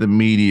you look at the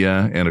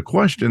media, and a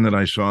question that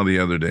I saw the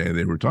other day,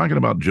 they were talking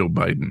about Joe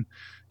Biden,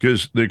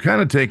 because they're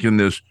kind of taking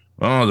this,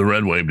 the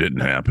red wave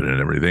didn't happen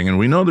and everything. And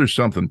we know there's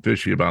something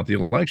fishy about the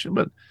election,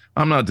 but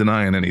I'm not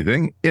denying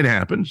anything. It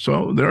happened,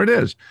 so there it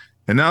is.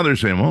 And now they're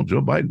saying, well,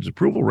 Joe Biden's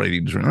approval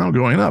ratings are now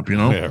going up,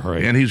 Yeah,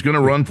 right. and he's going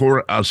to run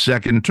for a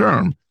second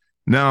term.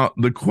 Now,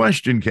 the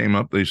question came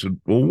up. They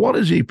said, well, what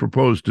does he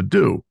propose to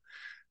do?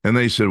 And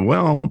they said,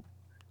 well,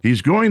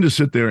 he's going to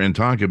sit there and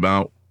talk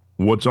about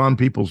what's on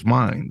people's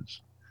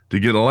minds to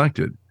get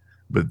elected.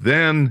 But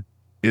then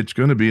it's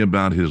going to be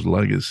about his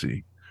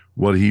legacy,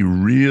 what he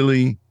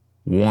really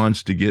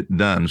wants to get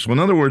done. So in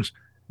other words,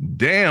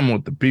 damn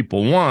what the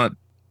people want.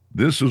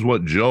 This is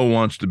what Joe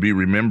wants to be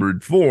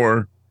remembered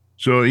for.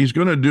 So he's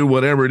going to do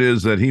whatever it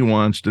is that he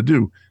wants to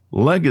do.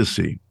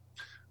 Legacy.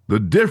 The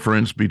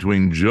difference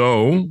between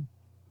Joe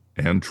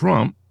and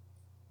Trump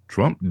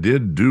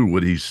did do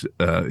what he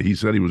said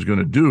he was going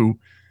to do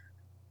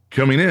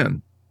coming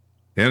in.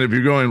 And if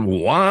you're going,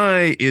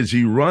 why is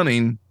he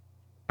running?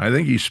 I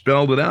think he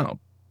spelled it out.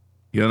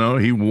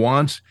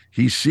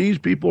 He sees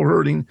people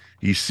hurting.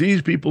 He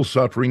sees people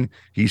suffering.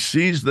 He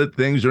sees that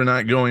things are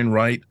not going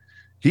right.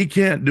 He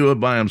can't do it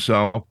by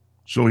himself.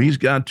 So he's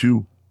got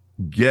to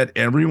get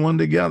everyone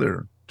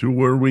together to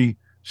where we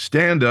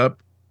stand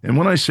up. And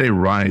when I say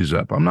rise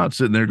up, I'm not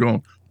sitting there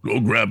going, go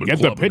grab a Get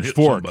club the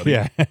pitchfork. and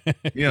hit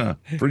somebody. Yeah.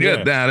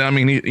 Forget that. I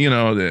mean,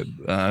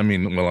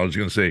 I was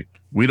going to say,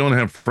 we don't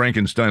have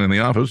Frankenstein in the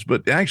office,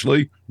 but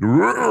actually,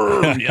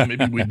 yeah,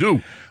 maybe we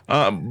do.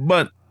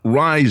 But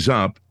rise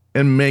up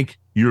and make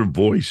your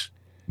voice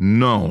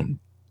known.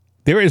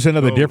 There is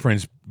another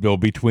difference, Bill,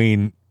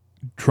 between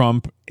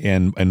Trump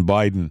and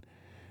Biden.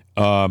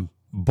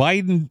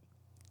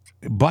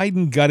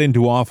 Biden got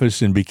into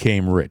office and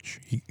became rich.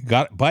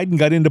 Biden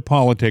got into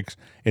politics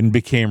and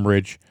became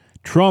rich.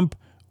 Trump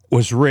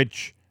was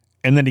rich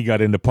and then he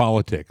got into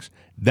politics.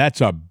 That's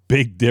a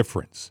big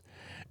difference.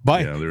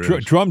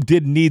 Trump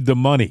didn't need the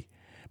money.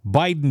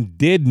 Biden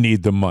did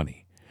need the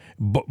money.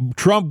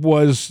 Trump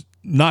was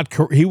not.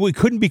 He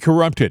couldn't be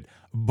corrupted.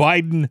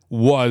 Biden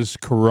was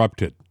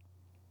corrupted.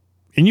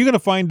 And you're going to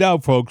find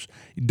out, folks.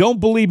 Don't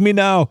believe me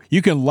now.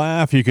 You can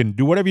laugh. You can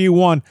do whatever you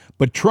want.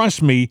 But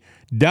trust me,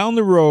 down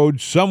the road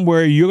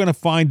somewhere, you're going to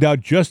find out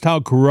just how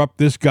corrupt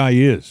this guy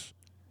is.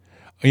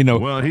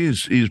 Well,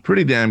 he's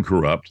pretty damn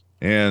corrupt.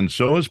 And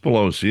so is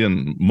Pelosi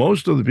and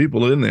most of the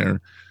people in there.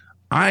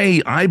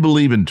 I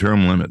believe in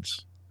term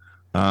limits.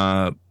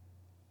 And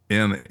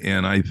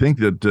I think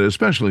that,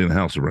 especially in the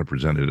House of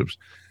Representatives,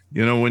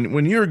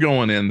 when you're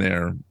going in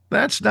there,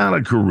 that's not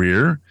a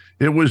career.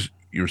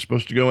 You're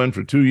supposed to go in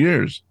for 2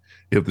 years.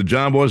 If the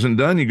job wasn't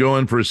done, you go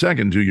in for a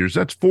second 2 years.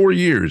 That's 4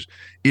 years.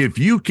 If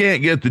you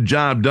can't get the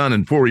job done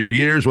in 4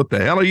 years, what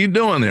the hell are you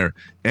doing there?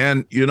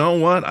 And you know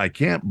what? I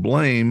can't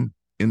blame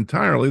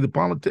entirely the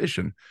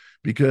politician,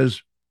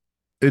 because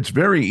it's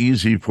very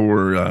easy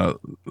for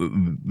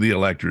the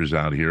electors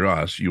out here,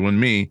 us, you and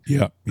me,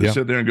 to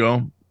sit there and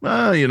go,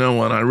 you know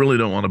what? I really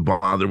don't want to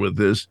bother with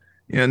this.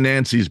 Yeah,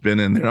 Nancy's been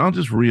in there. I'll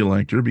just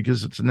reelect her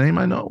because it's a name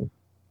I know.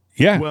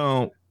 Yeah.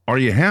 Well, are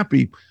you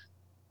happy?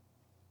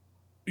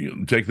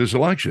 Take this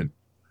election.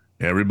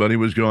 Everybody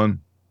was going,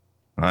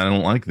 I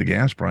don't like the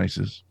gas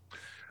prices.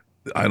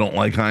 I don't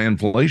like high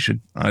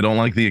inflation. I don't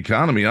like the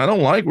economy. I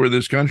don't like where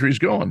this country's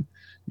going.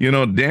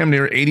 Damn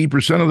near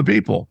 80% of the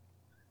people.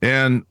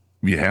 And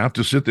you have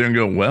to sit there and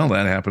go, well,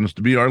 that happens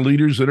to be our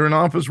leaders that are in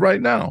office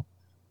right now.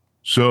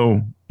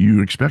 So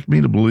you expect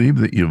me to believe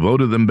that you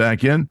voted them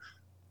back in?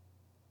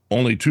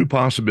 Only two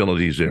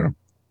possibilities there.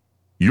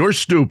 You're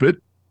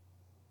stupid,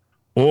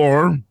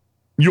 or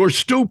you're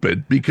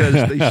stupid because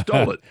they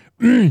stole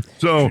it.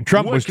 So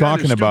Trump was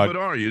talking about,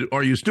 are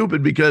you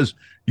stupid because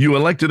you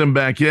elected them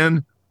back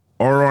in,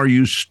 or are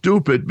you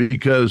stupid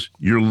because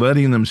you're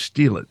letting them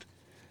steal it?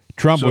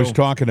 Trump was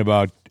talking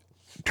about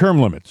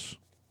term limits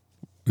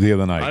the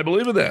other night. I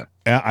believe in that.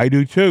 I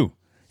do too.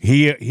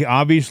 He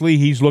obviously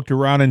he's looked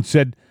around and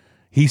said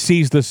he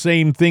sees the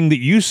same thing that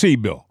you see,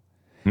 Bill.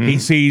 Mm-hmm. He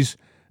sees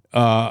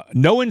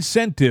no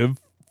incentive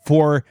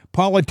for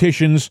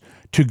politicians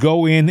to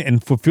go in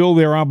and fulfill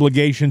their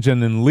obligations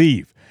and then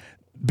leave,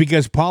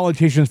 because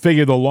politicians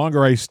figure the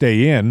longer I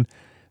stay in,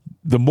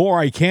 the more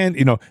I can,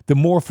 the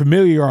more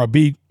familiar I'll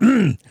be,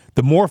 the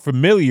more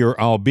familiar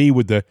I'll be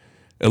with the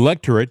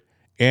electorate,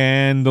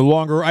 and the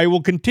longer I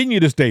will continue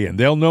to stay in.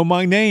 They'll know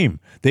my name.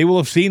 They will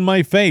have seen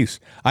my face.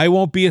 I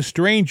won't be a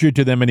stranger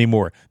to them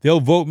anymore. They'll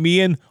vote me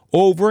in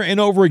over and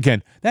over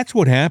again. That's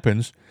what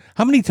happens.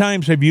 How many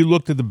times have you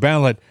looked at the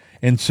ballot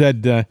and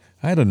said,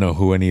 I don't know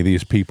who any of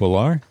these people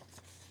are.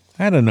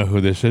 I don't know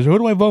who this is. Who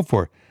do I vote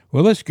for?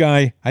 Well, this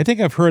guy, I think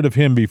I've heard of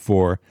him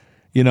before.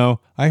 I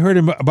heard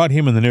about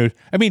him in the news.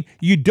 I mean,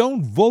 you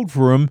don't vote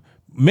for him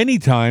many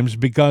times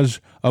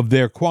because of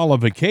their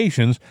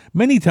qualifications,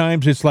 many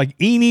times it's like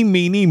eeny,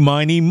 meeny,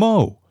 miny,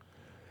 mo.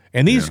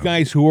 And these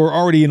guys who are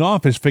already in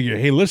office figure,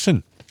 hey,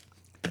 listen,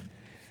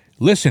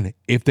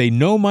 if they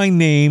know my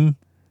name,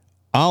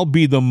 I'll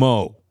be the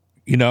mo.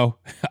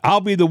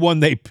 I'll be the one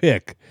they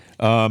pick.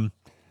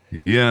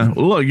 Yeah.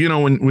 Look,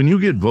 when you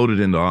get voted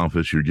into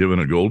office, you're given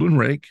a golden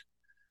rake,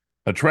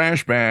 a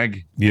trash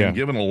bag, and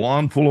given a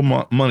lawn full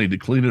of money to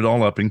clean it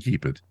all up and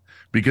keep it.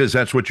 Because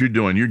that's what you're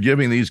doing. You're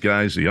giving these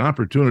guys the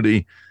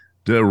opportunity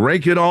to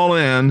rake it all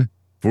in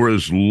for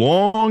as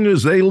long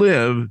as they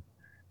live.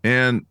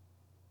 And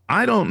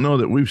I don't know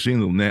that we've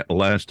seen the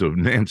last of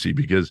Nancy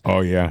because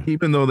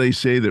even though they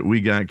say that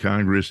we got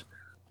Congress,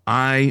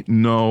 I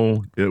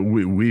know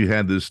we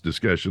had this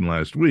discussion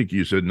last week.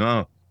 You said,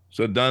 no, it's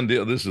a done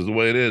deal. This is the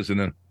way it is. And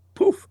then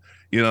poof,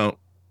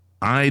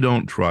 I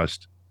don't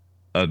trust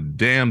a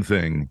damn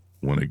thing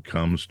when it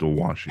comes to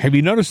Washington. Have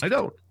you noticed? I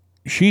don't.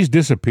 She's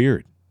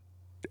disappeared.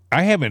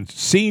 I haven't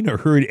seen or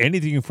heard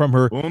anything from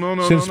her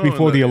since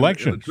before the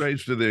election. It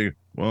trace to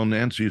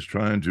Nancy's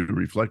trying to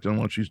reflect on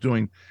what she's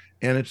doing,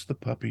 and it's the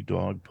puppy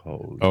dog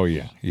pose. Oh,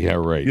 yeah. Yeah,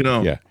 right.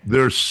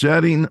 They're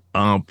setting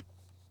up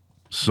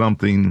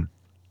something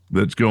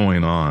that's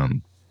going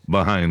on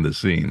behind the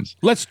scenes.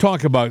 Let's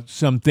talk about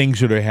some things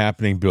that are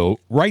happening, Bill.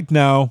 Right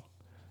now,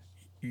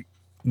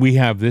 we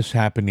have this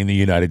happening in the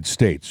United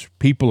States.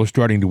 People are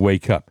starting to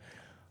wake up.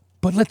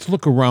 But let's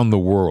look around the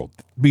world,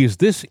 because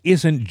this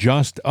isn't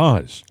just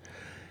us.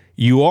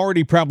 You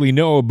already probably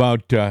know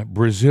about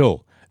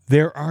Brazil.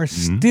 There are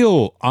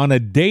still, on a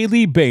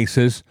daily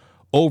basis,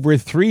 over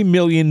 3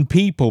 million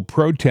people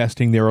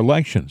protesting their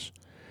elections,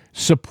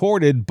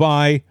 supported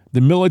by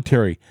the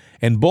military.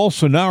 And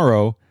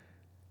Bolsonaro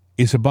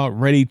is about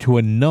ready to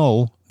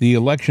annul the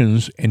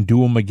elections and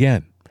do them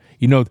again.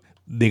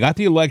 They got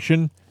the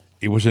election.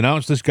 It was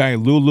announced this guy,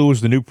 Lula, is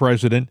the new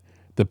president.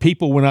 The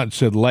people went out and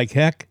said, like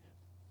heck.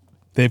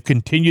 They've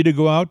continued to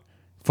go out.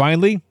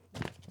 Finally,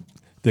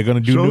 they're going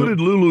to do. So who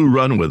did Lulu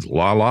run with?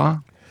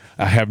 Lala?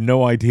 I have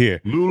no idea.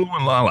 Lulu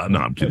and Lala. No,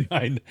 I'm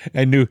kidding.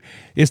 I knew.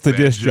 It's the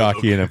disc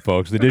jockey in it,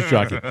 folks. The disc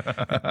jockey.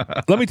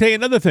 Let me tell you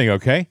another thing,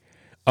 okay?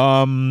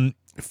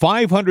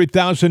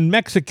 500,000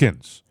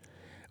 Mexicans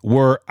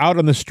were out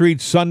on the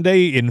streets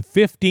Sunday in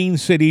 15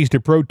 cities to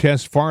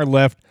protest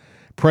far-left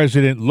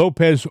President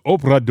Lopez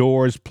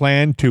Obrador's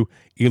plan to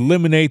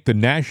eliminate the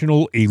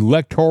National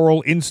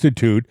Electoral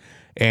Institute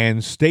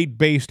and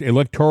state-based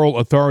electoral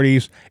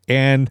authorities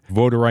and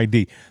voter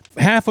ID.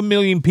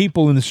 500,000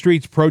 people in the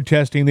streets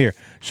protesting there.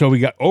 So we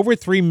got over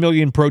 3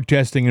 million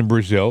protesting in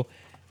Brazil,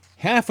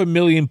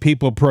 500,000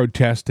 people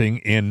protesting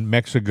in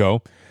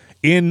Mexico.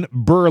 In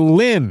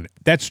Berlin,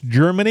 that's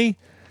Germany,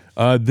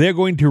 they're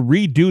going to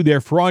redo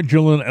their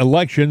fraudulent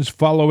elections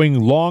following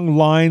long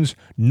lines,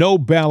 no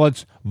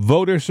ballots,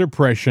 voter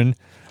suppression.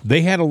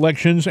 They had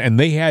elections, and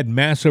they had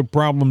massive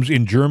problems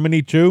in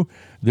Germany, too.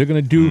 They're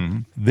going to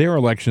do their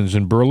elections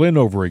in Berlin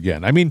over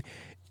again. I mean,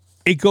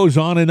 it goes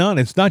on and on.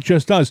 It's not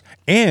just us.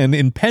 And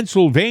in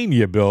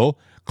Pennsylvania, Bill,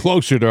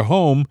 closer to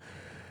home,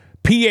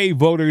 PA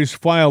voters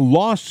file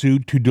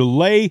lawsuit to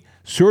delay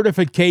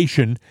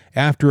certification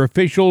after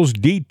officials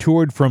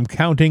detoured from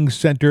counting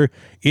center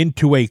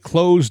into a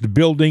closed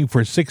building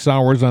for 6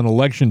 hours on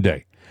Election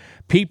Day.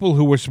 People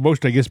who were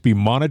supposed to, I guess, be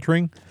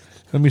monitoring.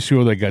 Let me see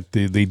where they got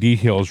the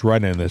details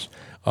right in this.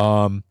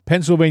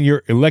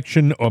 Pennsylvania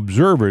election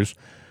observers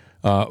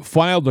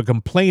filed a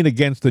complaint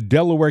against the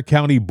Delaware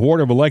County Board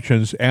of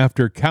Elections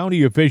after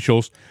county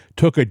officials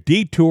took a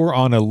detour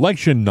on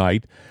election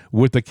night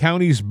with the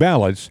county's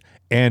ballots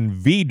and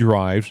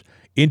V-drives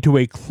into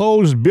a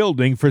closed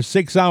building for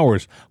 6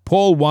 hours.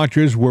 Poll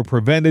watchers were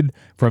prevented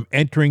from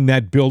entering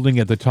that building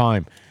at the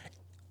time.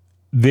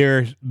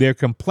 They're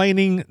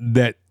complaining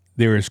that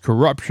there is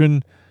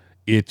corruption.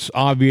 It's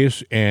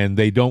obvious, and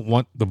they don't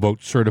want the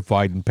vote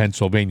certified in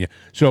Pennsylvania.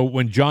 So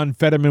when John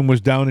Fetterman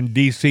was down in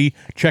D.C.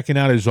 checking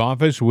out his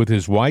office with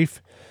his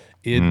wife,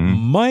 it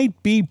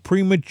might be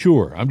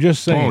premature. I'm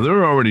just saying. Oh,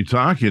 they're already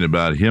talking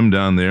about him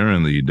down there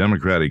in the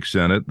Democratic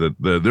Senate, that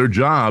their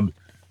job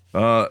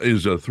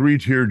is a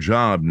 3-tier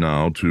job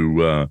now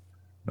to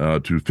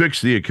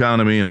fix the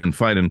economy and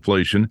fight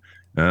inflation.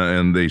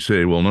 And they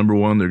say, well, number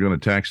one, they're going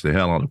to tax the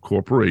hell out of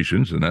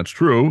corporations, and that's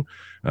true.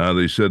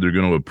 They said they're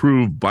going to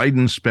approve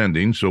Biden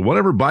spending. So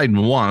whatever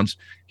Biden wants,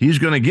 he's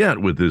going to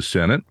get with this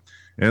Senate.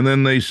 And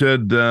then they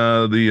said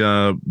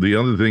the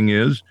other thing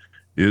is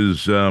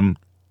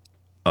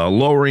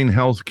lowering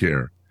health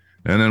care.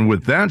 And then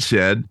with that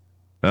said,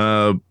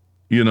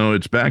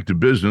 it's back to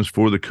business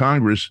for the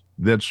Congress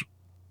that's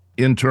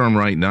in term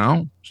right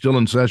now, still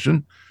in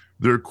session.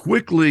 They're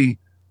quickly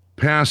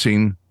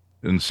passing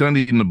and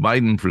sending to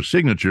Biden for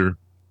signature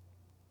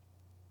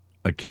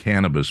a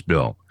cannabis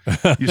bill.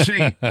 You see,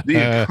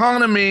 the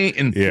economy,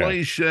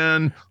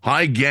 inflation,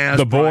 high gas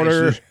the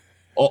border, prices,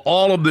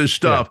 all of this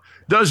stuff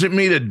doesn't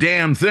mean a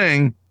damn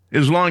thing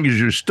as long as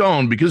you're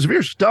stoned, because if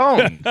you're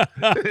stoned,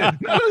 none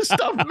of this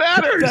stuff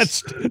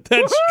matters.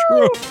 That's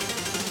true.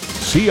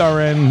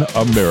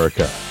 CRN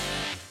America.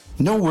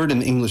 No word in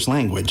the English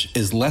language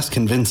is less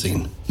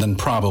convincing than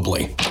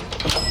probably.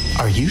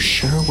 Are you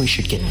sure we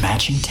should get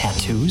matching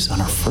tattoos on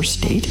our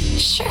first date?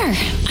 Sure.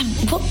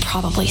 We'll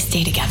probably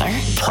stay together.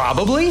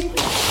 Probably?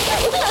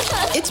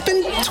 It's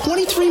been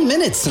 23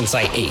 minutes since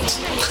I ate.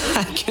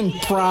 I can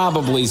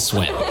probably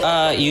swim.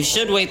 You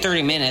should wait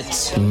 30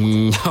 minutes.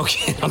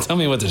 Okay, now tell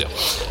me what to do.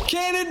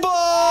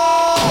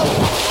 Cannonball!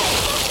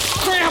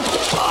 Cramp!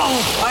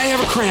 Oh, I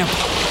have a cramp.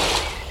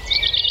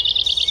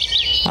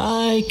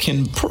 I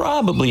can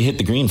probably hit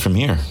the green from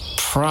here.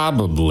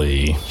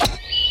 Probably.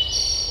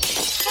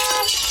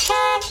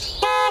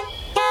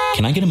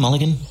 Can I get a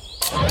mulligan?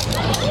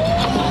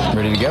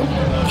 Ready to go?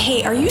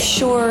 Hey, are you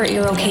sure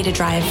you're okay to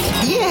drive?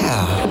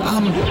 Yeah,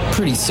 I'm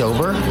pretty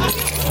sober.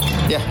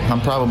 Yeah,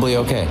 I'm probably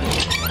okay.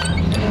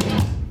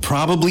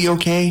 Probably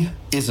okay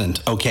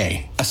isn't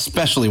okay,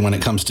 especially when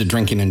it comes to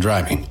drinking and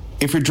driving.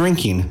 If you're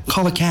drinking,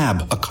 call a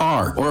cab, a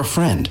car, or a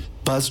friend.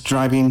 Buzzed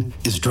driving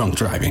is drunk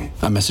driving.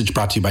 A message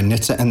brought to you by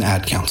NHTSA and the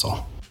Ad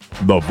Council.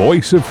 The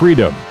voice of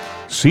freedom,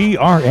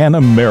 CRN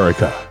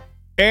America.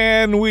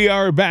 And we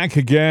are back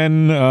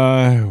again.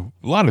 A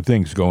lot of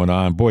things going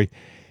on. Boy,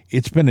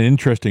 it's been an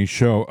interesting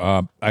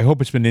show. I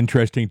hope it's been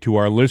interesting to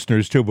our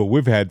listeners, too, but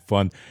we've had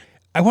fun.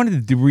 I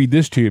wanted to read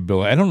this to you,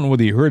 Bill. I don't know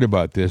whether you heard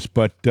about this,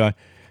 but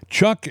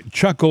Chuck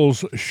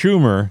Chuckles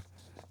Schumer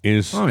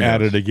is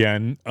at it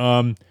again.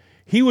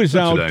 He was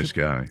That's out. a nice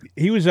guy.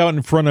 He was out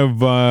in front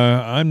of,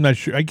 I'm not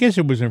sure, I guess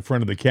it was in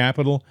front of the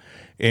Capitol,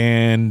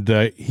 and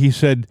he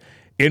said,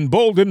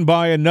 emboldened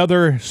by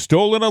another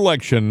stolen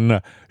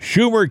election,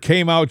 Schumer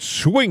came out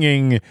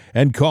swinging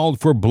and called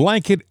for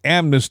blanket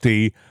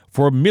amnesty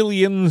for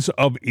millions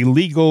of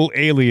illegal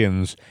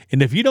aliens.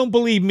 And if you don't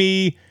believe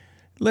me,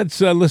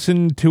 let's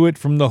listen to it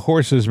from the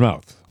horse's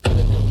mouth.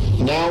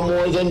 Now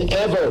more than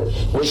ever,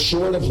 we're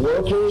short of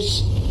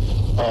workers.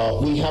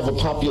 We have a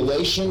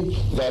population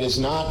that is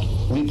not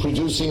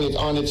reproducing it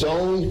on its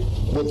own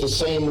with the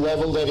same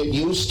level that it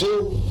used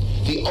to.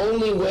 The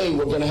only way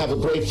we're going to have a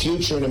great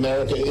future in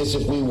America is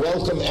if we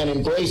welcome and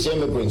embrace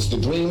immigrants, the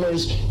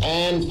dreamers,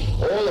 and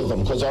all of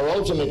them, because our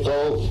ultimate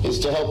goal is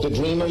to help the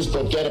dreamers,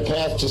 but get a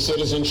path to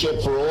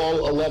citizenship for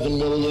all 11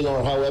 million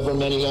or however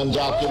many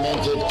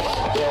undocumented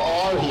there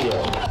are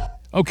here.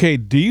 Okay,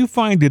 do you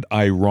find it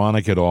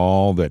ironic at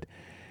all that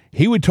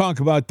he would talk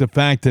about the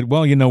fact that,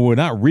 well, we're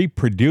not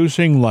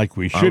reproducing like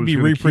we should be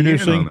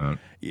reproducing?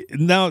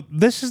 Now,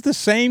 this is the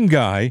same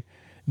guy.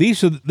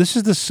 This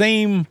is the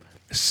same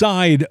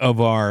side of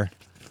our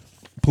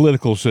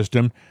political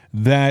system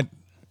that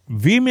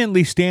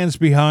vehemently stands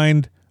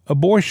behind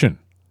abortion.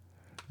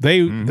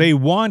 They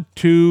want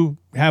to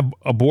have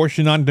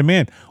abortion on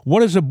demand.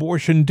 What does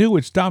abortion do?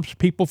 It stops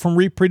people from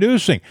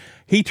reproducing.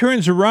 He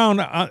turns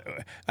around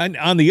and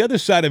on the other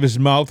side of his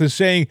mouth is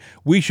saying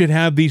we should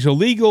have these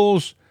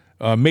illegals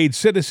made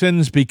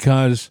citizens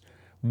because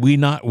we're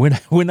not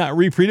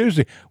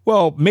reproducing.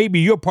 Well, maybe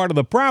you're part of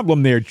the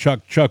problem there,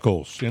 Chuck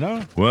Chuckles,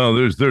 Well,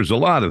 there's a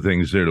lot of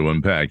things there to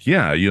unpack.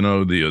 Yeah,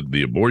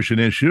 the abortion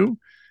issue.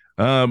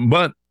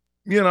 But,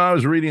 I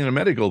was reading a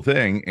medical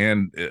thing,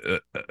 and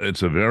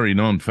it's a very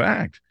known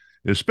fact,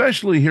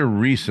 especially here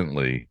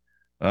recently,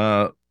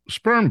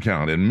 sperm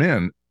count in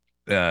men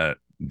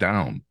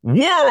down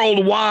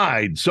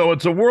worldwide. So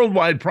it's a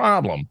worldwide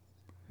problem.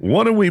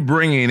 What are we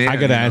bringing in? I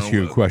got to ask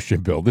you a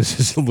question, Bill.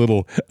 This is a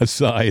little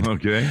aside.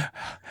 Okay.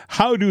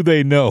 How do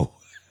they know?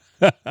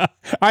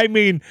 I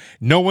mean,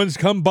 no one's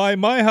come by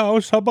my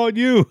house. How about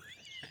you?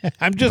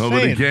 I'm just saying.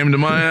 Nobody came to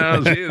my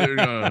house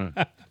either.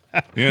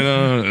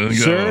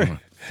 Sir,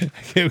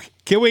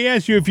 can we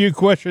ask you a few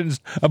questions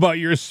about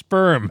your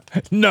sperm?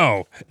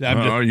 No.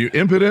 Are you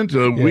impotent?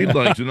 We'd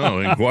like to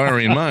know.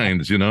 Inquiring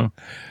minds,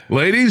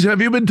 Ladies,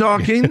 have you been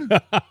talking?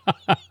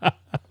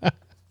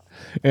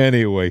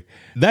 Anyway,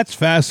 that's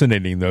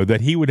fascinating, though,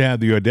 that he would have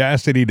the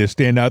audacity to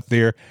stand out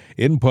there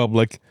in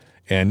public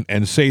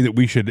and say that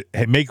we should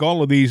make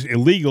all of these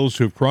illegals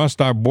who've crossed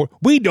our border.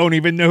 We don't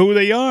even know who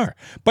they are.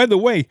 By the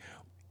way,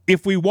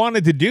 if we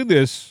wanted to do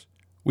this,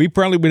 we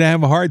probably would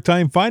have a hard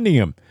time finding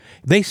them.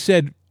 They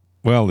said,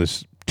 well,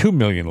 there's 2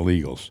 million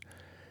illegals.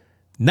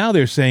 Now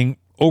they're saying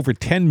over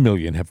 10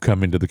 million have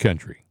come into the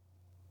country.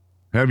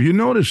 Have you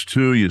noticed,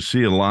 too, you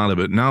see a lot of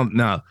it.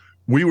 Now,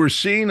 we were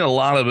seeing a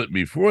lot of it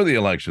before the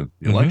election.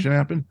 The election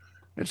happened.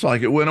 It's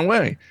like it went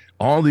away.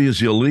 All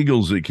these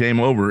illegals that came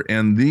over,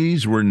 and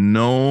these were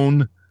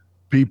known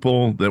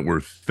people that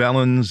were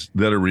felons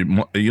that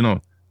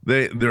are,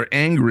 they're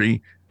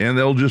angry, and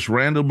they'll just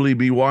randomly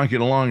be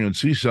walking along and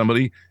see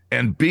somebody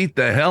and beat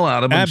the hell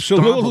out of them.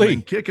 Absolutely. Stomp them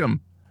and kick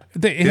them.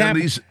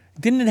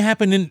 Didn't it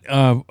happen in,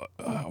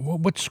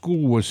 what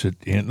school was it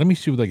in? Let me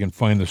see if I can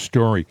find the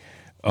story.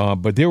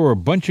 But there were a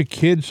bunch of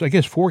kids, I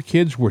guess 4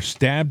 kids were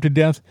stabbed to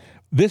death.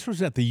 This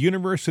was at the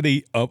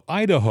University of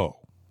Idaho.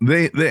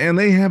 They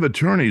have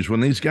attorneys when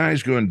these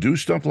guys go and do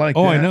stuff like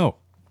that. Oh, I know.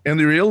 And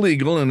they're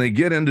illegal and they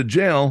get into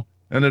jail.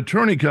 An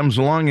attorney comes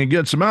along and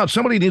gets them out.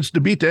 Somebody needs to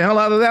beat the hell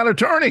out of that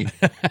attorney.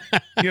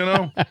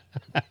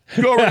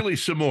 Go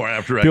release some more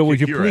after I Bill,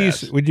 kick your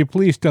ass. would you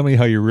please tell me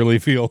how you really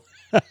feel?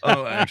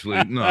 Oh,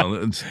 actually,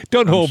 no.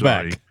 Don't I'm hold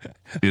sorry. back.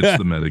 It's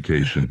the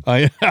medication.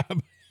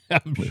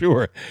 I'm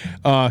sure.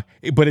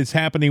 But it's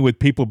happening with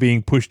people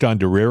being pushed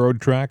onto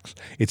railroad tracks.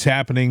 It's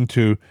happening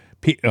to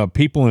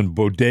people in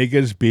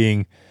bodegas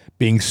being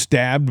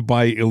stabbed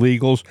by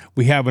illegals.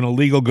 We have an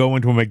illegal go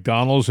into a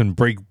McDonald's and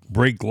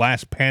break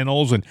glass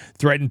panels and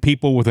threaten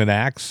people with an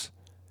axe.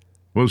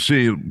 Well,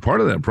 see, part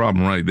of that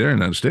problem right there in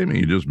that statement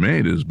you just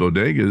made is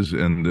bodegas,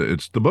 and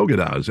it's the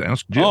bodegas.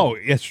 Ask Jill. Oh,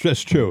 yes,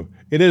 that's true.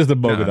 It is the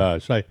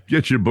bodegas.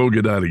 Get your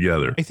bodega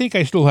together. I think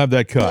I still have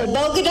that cut. The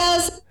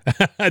bodegas.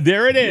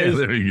 There it is.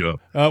 Yeah, there you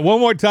go.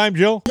 One more time,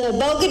 Jill. The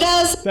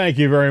bodegas. Thank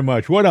you very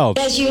much. What else?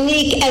 As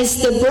unique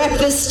as the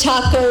breakfast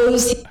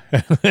tacos.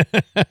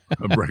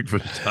 A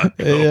breakfast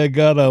taco. I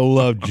gotta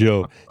love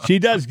Jill. She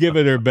does give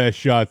it her best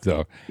shot,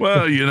 though.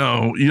 Well, you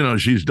know,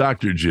 she's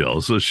Dr.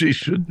 Jill, so she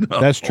should know.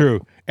 That's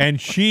true. And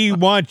she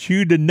wants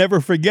you to never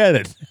forget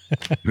it.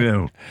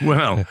 Yeah.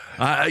 Well,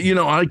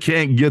 I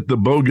can't get the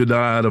Bogota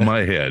out of my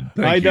head.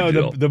 Thank you,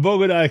 Jill. The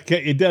Bogota,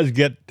 it does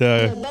get...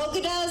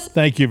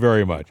 Thank you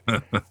very much.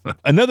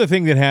 Another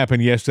thing that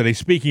happened yesterday,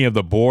 speaking of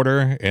the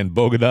border and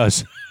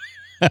Bogotas,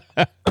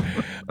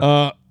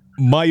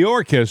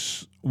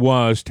 Mayorkas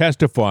was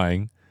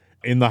testifying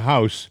in the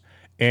House,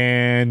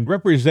 and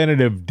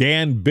Representative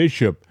Dan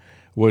Bishop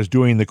was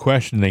doing the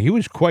questioning. He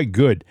was quite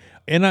good.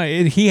 And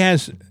he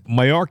has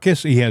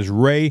Mayorkas, he has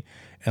Ray,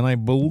 and I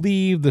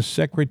believe the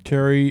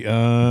secretary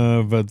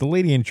of the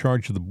lady in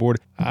charge of the board.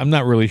 I'm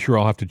not really sure.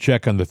 I'll have to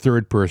check on the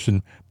third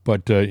person,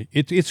 but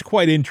it's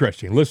quite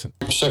interesting. Listen.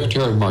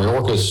 Secretary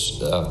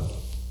Mayorkas,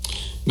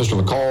 Mr.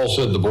 McCall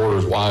said the border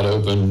is wide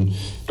open.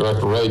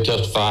 Director Ray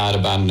testified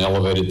about an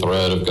elevated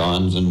threat of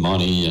guns and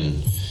money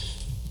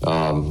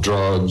and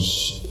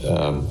drugs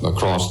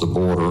across the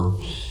border.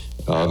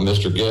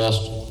 Mr.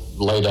 Guest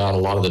laid out a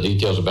lot of the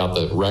details about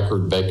the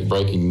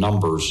record-breaking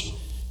numbers,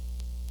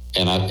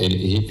 and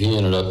he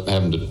ended up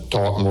having to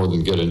talk more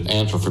than get an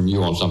answer from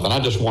you on something. I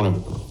just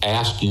want to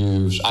ask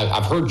you,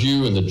 I've heard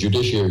you and the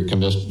Judiciary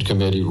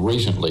Committee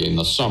recently in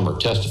the summer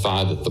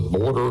testify that the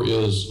border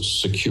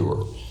is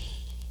secure.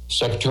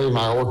 Secretary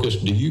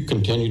Mayorkas, do you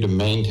continue to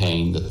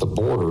maintain that the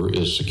border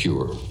is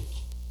secure?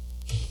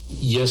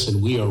 Yes,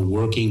 and we are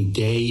working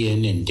day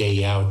in and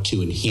day out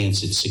to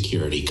enhance its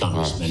security,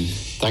 Congressman.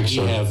 Thanks,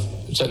 sir.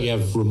 We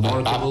have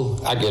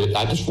remarkable... I get it.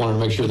 I just want to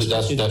make sure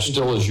that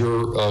still is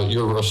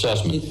your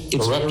assessment.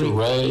 Director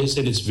Ray,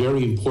 and it's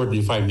very important,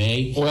 if I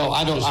may. Well,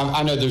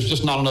 I know there's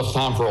just not enough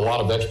time for a lot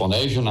of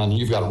explanation, and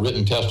you've got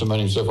written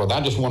testimony and so forth.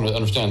 I just want to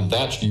understand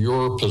that's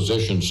your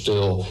position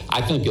still.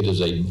 I think it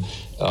is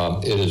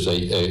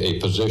a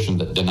position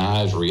that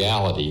denies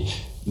reality,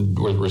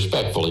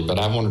 respectfully, but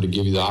I wanted to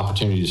give you the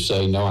opportunity to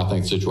say, no, I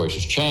think the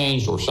situation's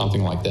changed or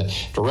something like that.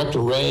 Director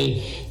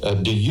Ray,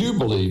 do you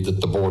believe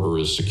that the border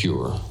is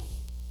secure?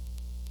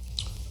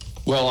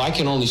 Well, I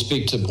can only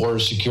speak to border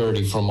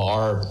security from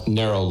our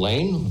narrow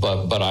lane,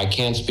 but I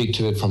can speak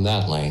to it from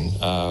that lane.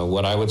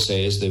 What I would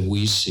say is that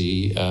we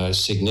see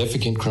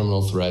significant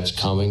criminal threats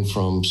coming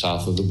from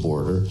south of the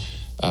border,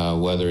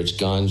 whether it's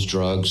guns,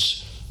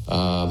 drugs,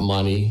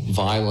 money,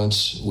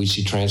 violence. We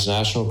see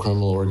transnational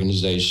criminal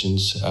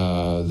organizations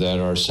that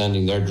are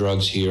sending their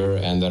drugs here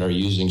and that are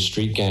using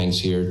street gangs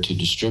here to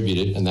distribute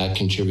it, and that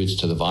contributes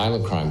to the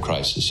violent crime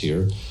crisis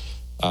here.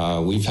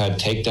 We've had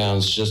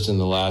takedowns just in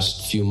the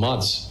last few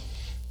months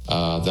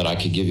that I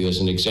could give you as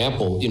an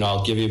example.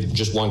 I'll give you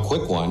just one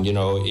quick one.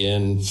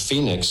 In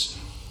Phoenix,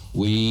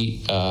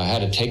 we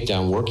had a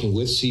takedown working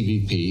with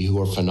CBP, who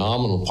are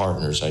phenomenal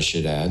partners, I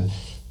should add,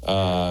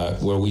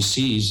 where we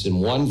seized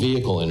in one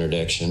vehicle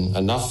interdiction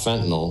enough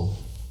fentanyl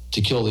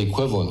to kill the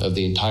equivalent of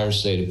the entire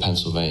state of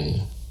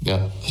Pennsylvania.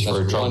 Yeah,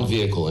 that's one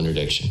vehicle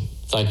interdiction.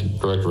 Thank you,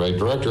 Director Ray.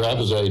 Director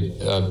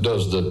Abizaid,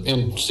 does the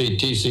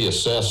NCTC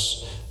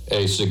assess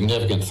a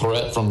significant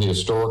threat from the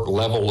historic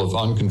level of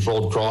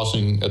uncontrolled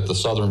crossing at the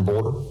southern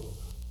border?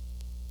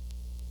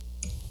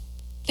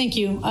 Thank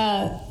you.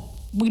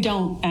 We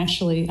don't,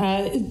 actually.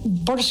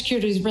 Border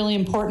security is really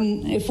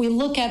important. If we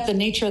look at the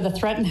nature of the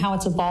threat and how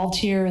it's evolved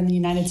here in the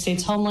United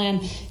States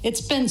homeland,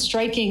 it's been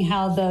striking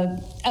how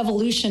the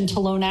evolution to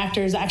lone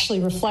actors actually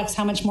reflects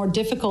how much more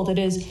difficult it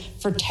is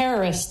for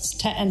terrorists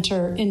to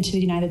enter into the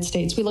United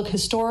States. We look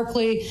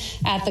historically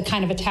at the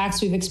kind of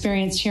attacks we've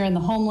experienced here in the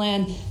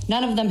homeland.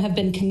 None of them have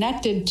been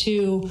connected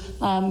to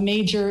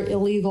major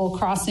illegal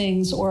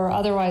crossings or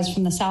otherwise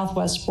from the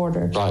southwest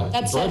border. Right.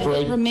 That said,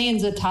 it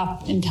remains a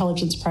top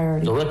intelligence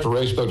priority. Director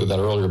Ray spoke to that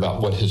earlier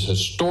about what has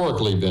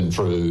historically been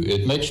true.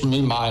 It makes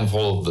me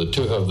mindful of the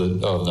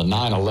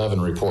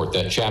 9/11 report,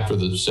 that chapter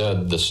that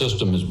said the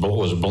system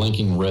was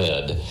blinking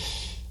red.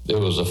 It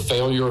was a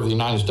failure of the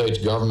United States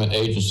government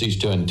agencies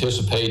to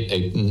anticipate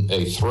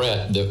a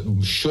threat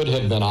that should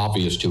have been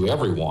obvious to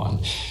everyone.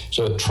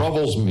 So it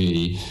troubles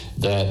me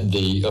that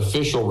the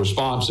official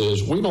response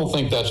is, we don't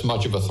think that's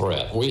much of a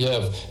threat. We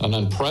have an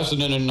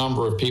unprecedented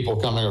number of people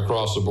coming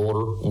across the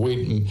border.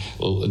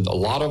 A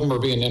lot of them are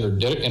being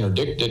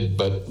interdicted,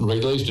 but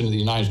released into the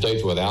United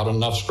States without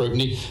enough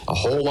scrutiny. A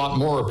whole lot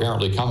more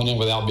apparently coming in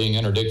without being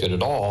interdicted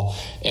at all.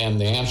 And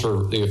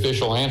the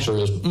official answer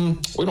is,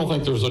 we don't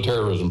think there's a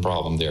terrorism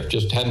problem there.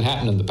 Just hadn't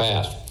happened in the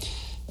past.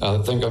 I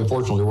think,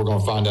 unfortunately, we're going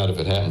to find out if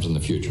it happens in the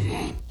future.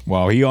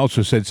 Well, he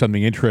also said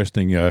something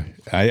interesting. I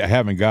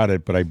haven't got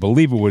it, but I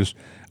believe it was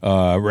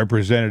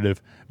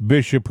Representative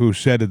Bishop who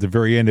said at the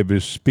very end of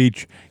his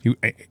speech,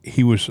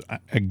 he was,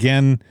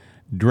 again,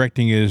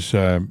 directing his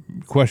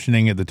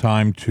questioning at the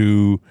time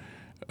to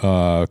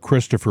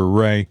Christopher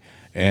Wray,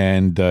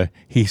 and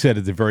he said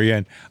at the very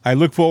end, I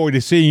look forward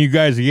to seeing you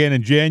guys again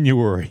in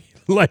January.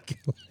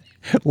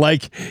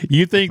 Like,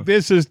 you think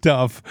this is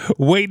tough?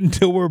 Wait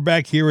until we're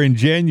back here in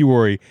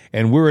January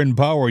and we're in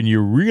power and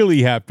you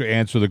really have to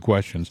answer the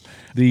questions.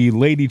 The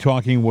lady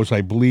talking was,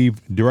 I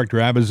believe, Director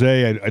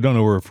Abizaid. I don't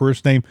know her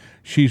first name.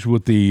 She's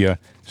with the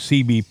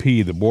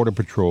CBP, the Border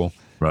Patrol.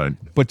 Right.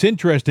 But it's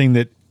interesting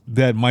that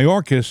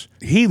Mayorkas,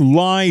 he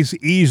lies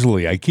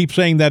easily. I keep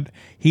saying that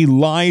he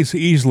lies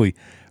easily.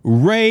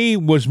 Wray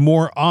was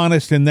more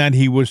honest in that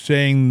he was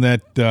saying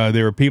that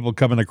there are people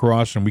coming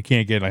across and we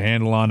can't get a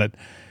handle on it.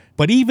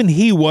 But even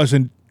he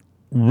wasn't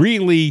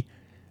really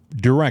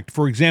direct.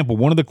 For example,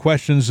 one of the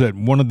questions that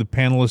one of the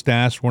panelists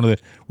asked, one of the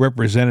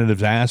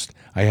representatives asked,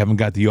 I haven't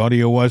got the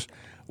audio, was,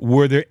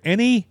 were there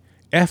any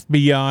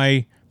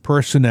FBI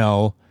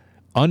personnel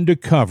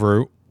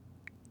undercover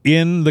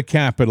in the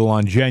Capitol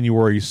on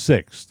January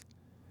 6th?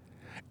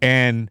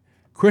 And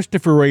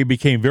Christopher Wray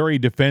became very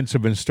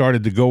defensive and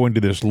started to go into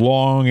this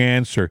long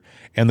answer.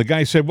 And the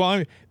guy said,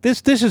 well,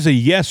 this is a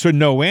yes or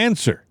no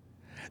answer.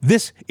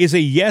 This is a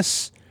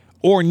yes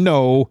or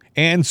no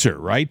answer,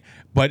 right?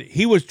 But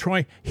he was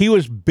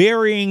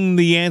burying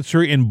the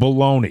answer in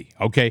baloney,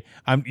 okay?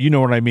 You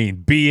know what I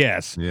mean,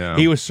 BS. Yeah.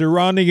 He was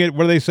surrounding it,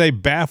 what do they say,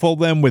 baffle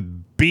them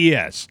with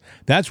BS.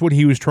 That's what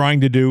he was trying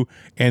to do,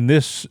 and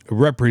this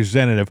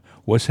representative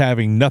was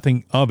having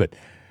nothing of it.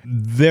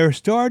 They're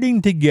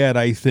starting to get,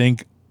 I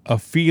think, a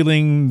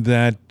feeling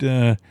that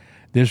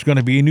there's going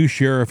to be a new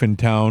sheriff in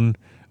town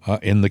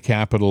in the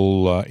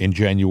Capitol in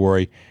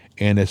January,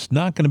 and it's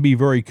not going to be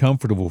very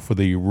comfortable for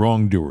the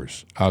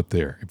wrongdoers out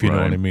there, if you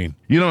know what I mean.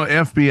 You know,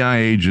 FBI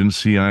agents,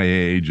 CIA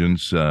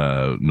agents,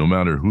 no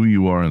matter who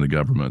you are in the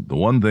government, the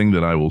one thing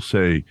that I will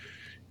say,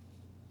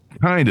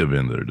 kind of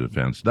in their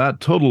defense,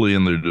 not totally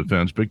in their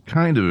defense, but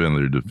kind of in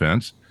their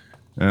defense,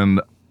 and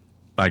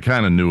I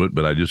kind of knew it,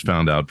 but I just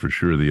found out for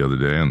sure the other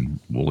day, and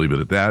we'll leave it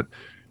at that.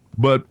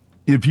 But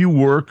if you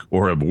work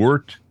or have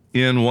worked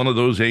in one of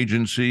those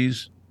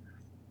agencies,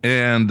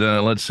 and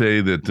let's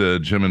say that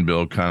Jim and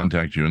Bill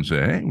contact you and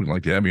say, hey, we'd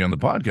like to have you on the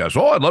podcast.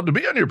 Oh, I'd love to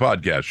be on your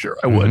podcast. Sure,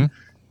 I would.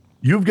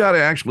 You've got to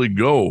actually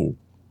go.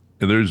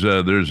 There's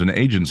an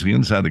agency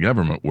inside the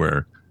government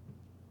where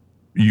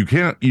you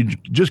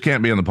just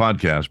can't be on the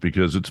podcast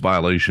because it's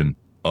violation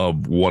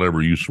of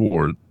whatever you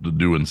swore to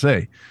do and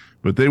say.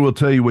 But they will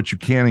tell you what you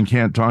can and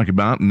can't talk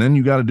about, and then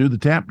you got to do the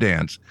tap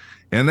dance.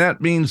 And that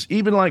means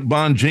even like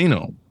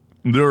Bongino,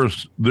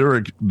 there's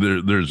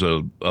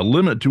a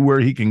limit to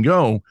where he can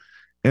go.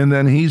 And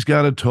then he's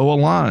got to toe a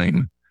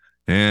line,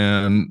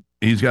 and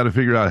he's got to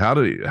figure out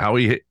how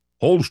he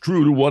holds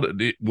true to what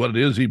it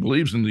is he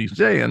believes in he's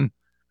saying,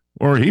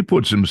 or he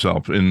puts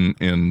himself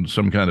in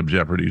some kind of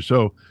jeopardy.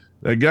 So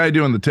that guy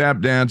doing the tap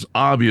dance,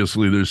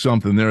 obviously there's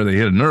something there. They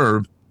hit a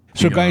nerve.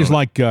 So guys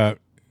like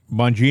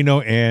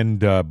Bongino and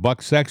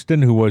Buck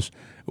Sexton, who was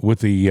with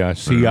the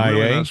CIA. They're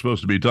really not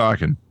supposed to be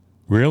talking.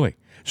 Really?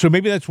 So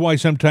maybe that's why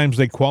sometimes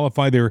they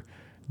qualify their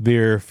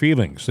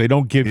feelings. They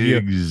don't give you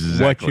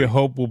what you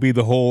hope will be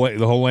the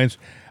whole answer.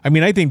 I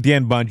mean, I think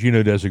Dan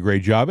Bongino does a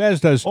great job,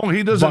 as does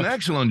he does Buck. an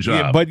excellent job.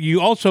 Yeah, but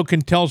you also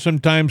can tell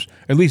sometimes,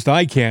 at least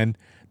I can,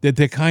 that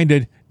they're kind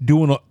of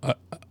doing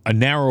a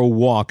narrow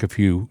walk, if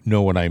you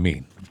know what I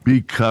mean.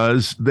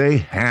 Because they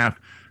have,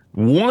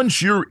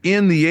 once you're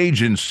in the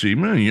agency,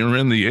 man, you're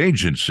in the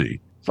agency.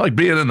 It's like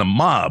being in the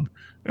mob.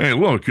 Hey,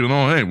 look, you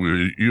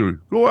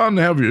go out and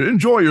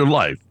enjoy your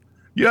life.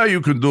 Yeah,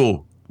 you can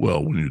do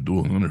well when you do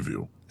an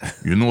interview.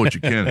 You know what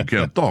you can and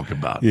can't talk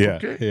about. Yeah,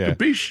 okay? yeah.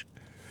 Capiche?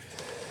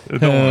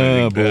 Don't want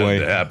anything bad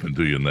to happen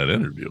to you in that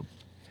interview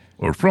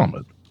or from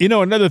it. You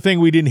know, another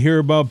thing we didn't hear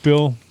about,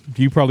 Bill,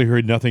 you probably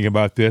heard nothing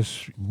about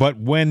this, but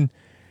when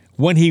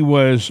he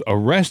was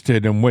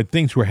arrested and when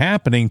things were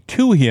happening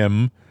to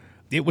him,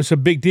 it was a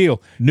big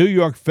deal. New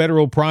York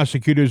federal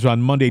prosecutors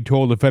on Monday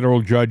told a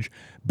federal judge,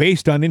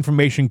 based on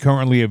information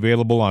currently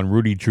available on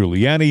Rudy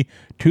Giuliani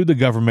to the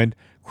government,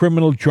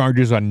 criminal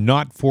charges are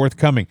not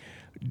forthcoming.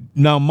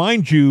 Now,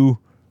 mind you,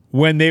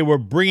 when they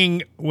were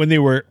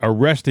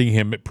arresting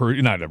him,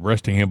 not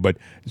arresting him, but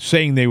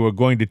saying they were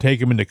going to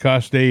take him into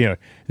custody,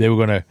 they were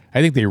going to,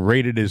 I think they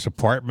raided his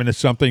apartment or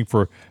something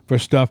for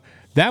stuff.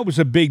 that was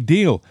a big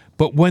deal.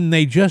 But when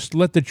they just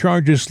let the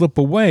charges slip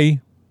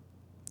away,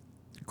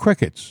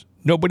 crickets.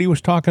 Nobody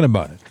was talking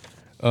about it.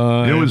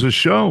 It was a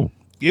show.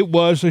 It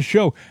was a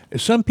show.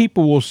 Some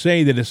people will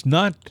say that it's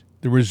not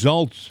the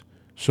results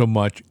so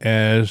much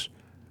as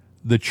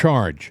the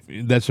charge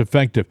that's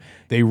effective.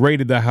 They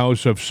raided the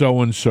house of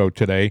so-and-so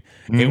today.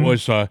 It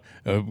was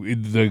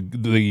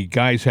the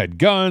guys had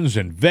guns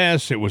and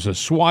vests. It was a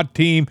SWAT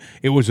team.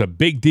 It was a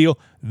big deal.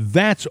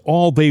 That's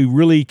all they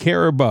really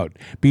care about,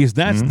 because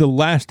that's the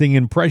lasting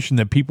impression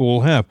that people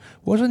will have.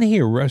 Wasn't he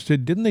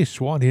arrested? Didn't they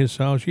SWAT his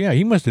house? Yeah,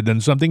 he must have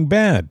done something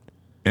bad.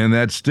 And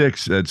that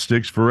sticks. That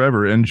sticks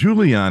forever. And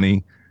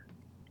Giuliani,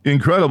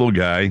 incredible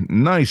guy,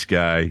 nice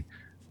guy,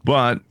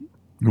 but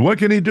what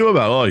can he do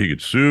about it? Oh, he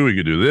could sue, he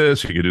could do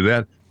this, he could do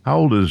that. How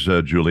old is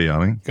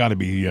Giuliani? Got to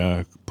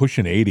be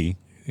pushing 80,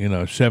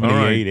 78,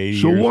 right.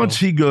 80 So years what's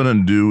he going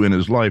to do in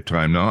his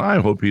lifetime? Now, I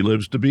hope he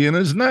lives to be in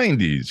his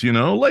 90s,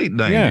 late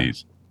 90s. Yeah.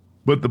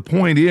 But the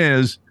point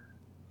is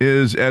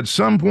at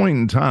some point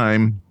in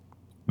time,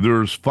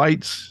 there's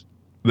fights.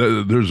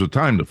 There's a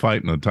time to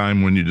fight and a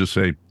time when you just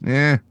say,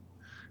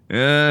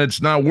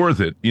 it's not worth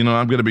it.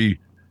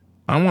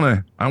 I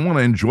want to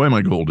enjoy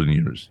my golden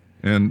years.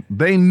 And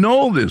they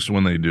know this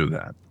when they do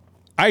that.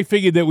 I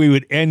figured that we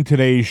would end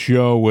today's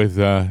show with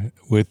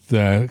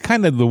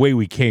kind of the way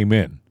we came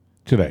in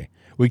today.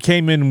 We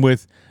came in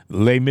with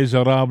Les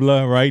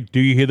Miserables, right?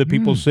 Do you hear the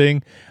people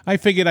sing? I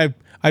figured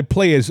I'd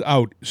play us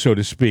out, so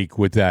to speak,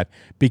 with that,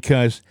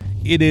 because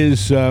it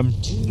is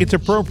it's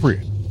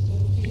appropriate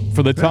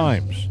for the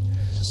times.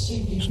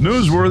 It's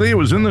newsworthy. It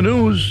was in the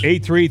news.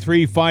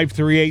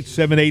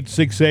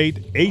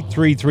 833-538-7868.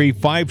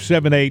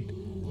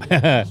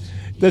 833-578.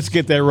 Let's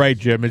get that right,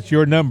 Jim. It's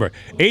your number.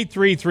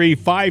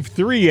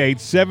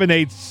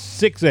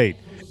 833-538-7868.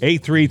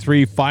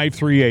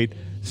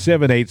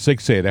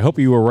 833-538-7868. I hope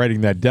you were writing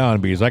that down,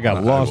 because I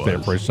got lost there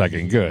for a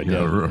second. Good.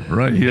 Yeah,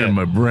 right here in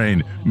my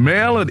brain.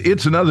 Mail at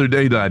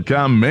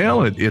itsanotherday.com.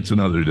 Mail at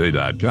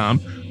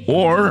itsanotherday.com.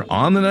 Or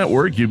on the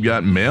network, you've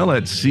got mail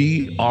at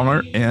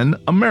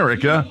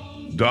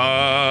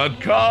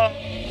crnamerica.com.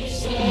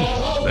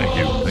 Thank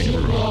you. Thank you,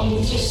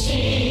 everyone.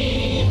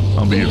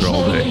 I'll be here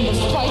all day.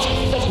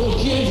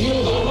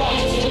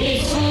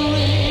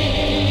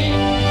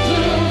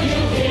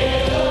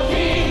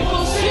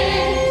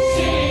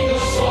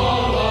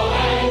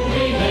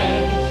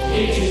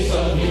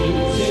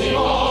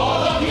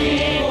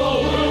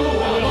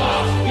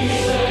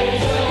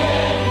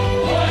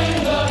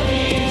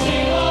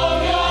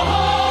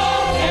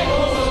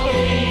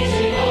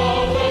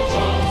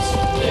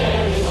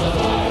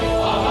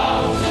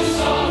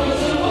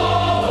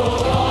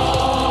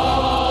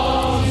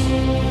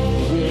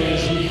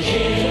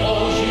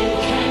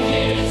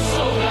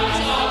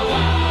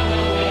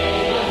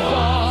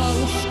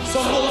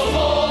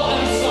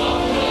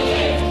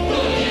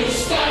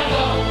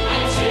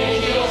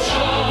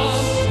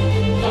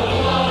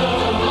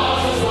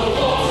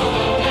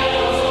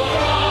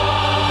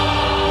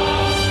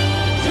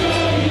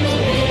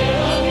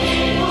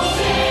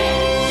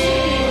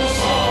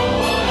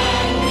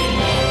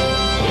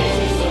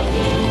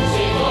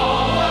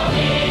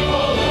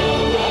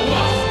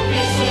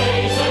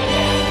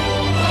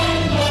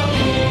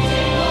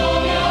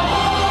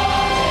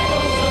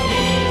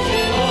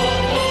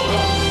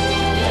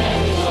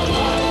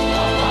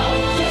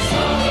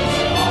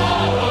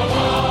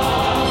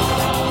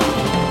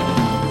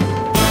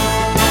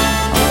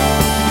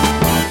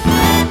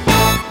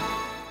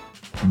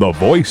 The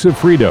voice of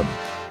freedom,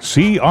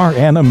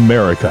 CRN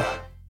America.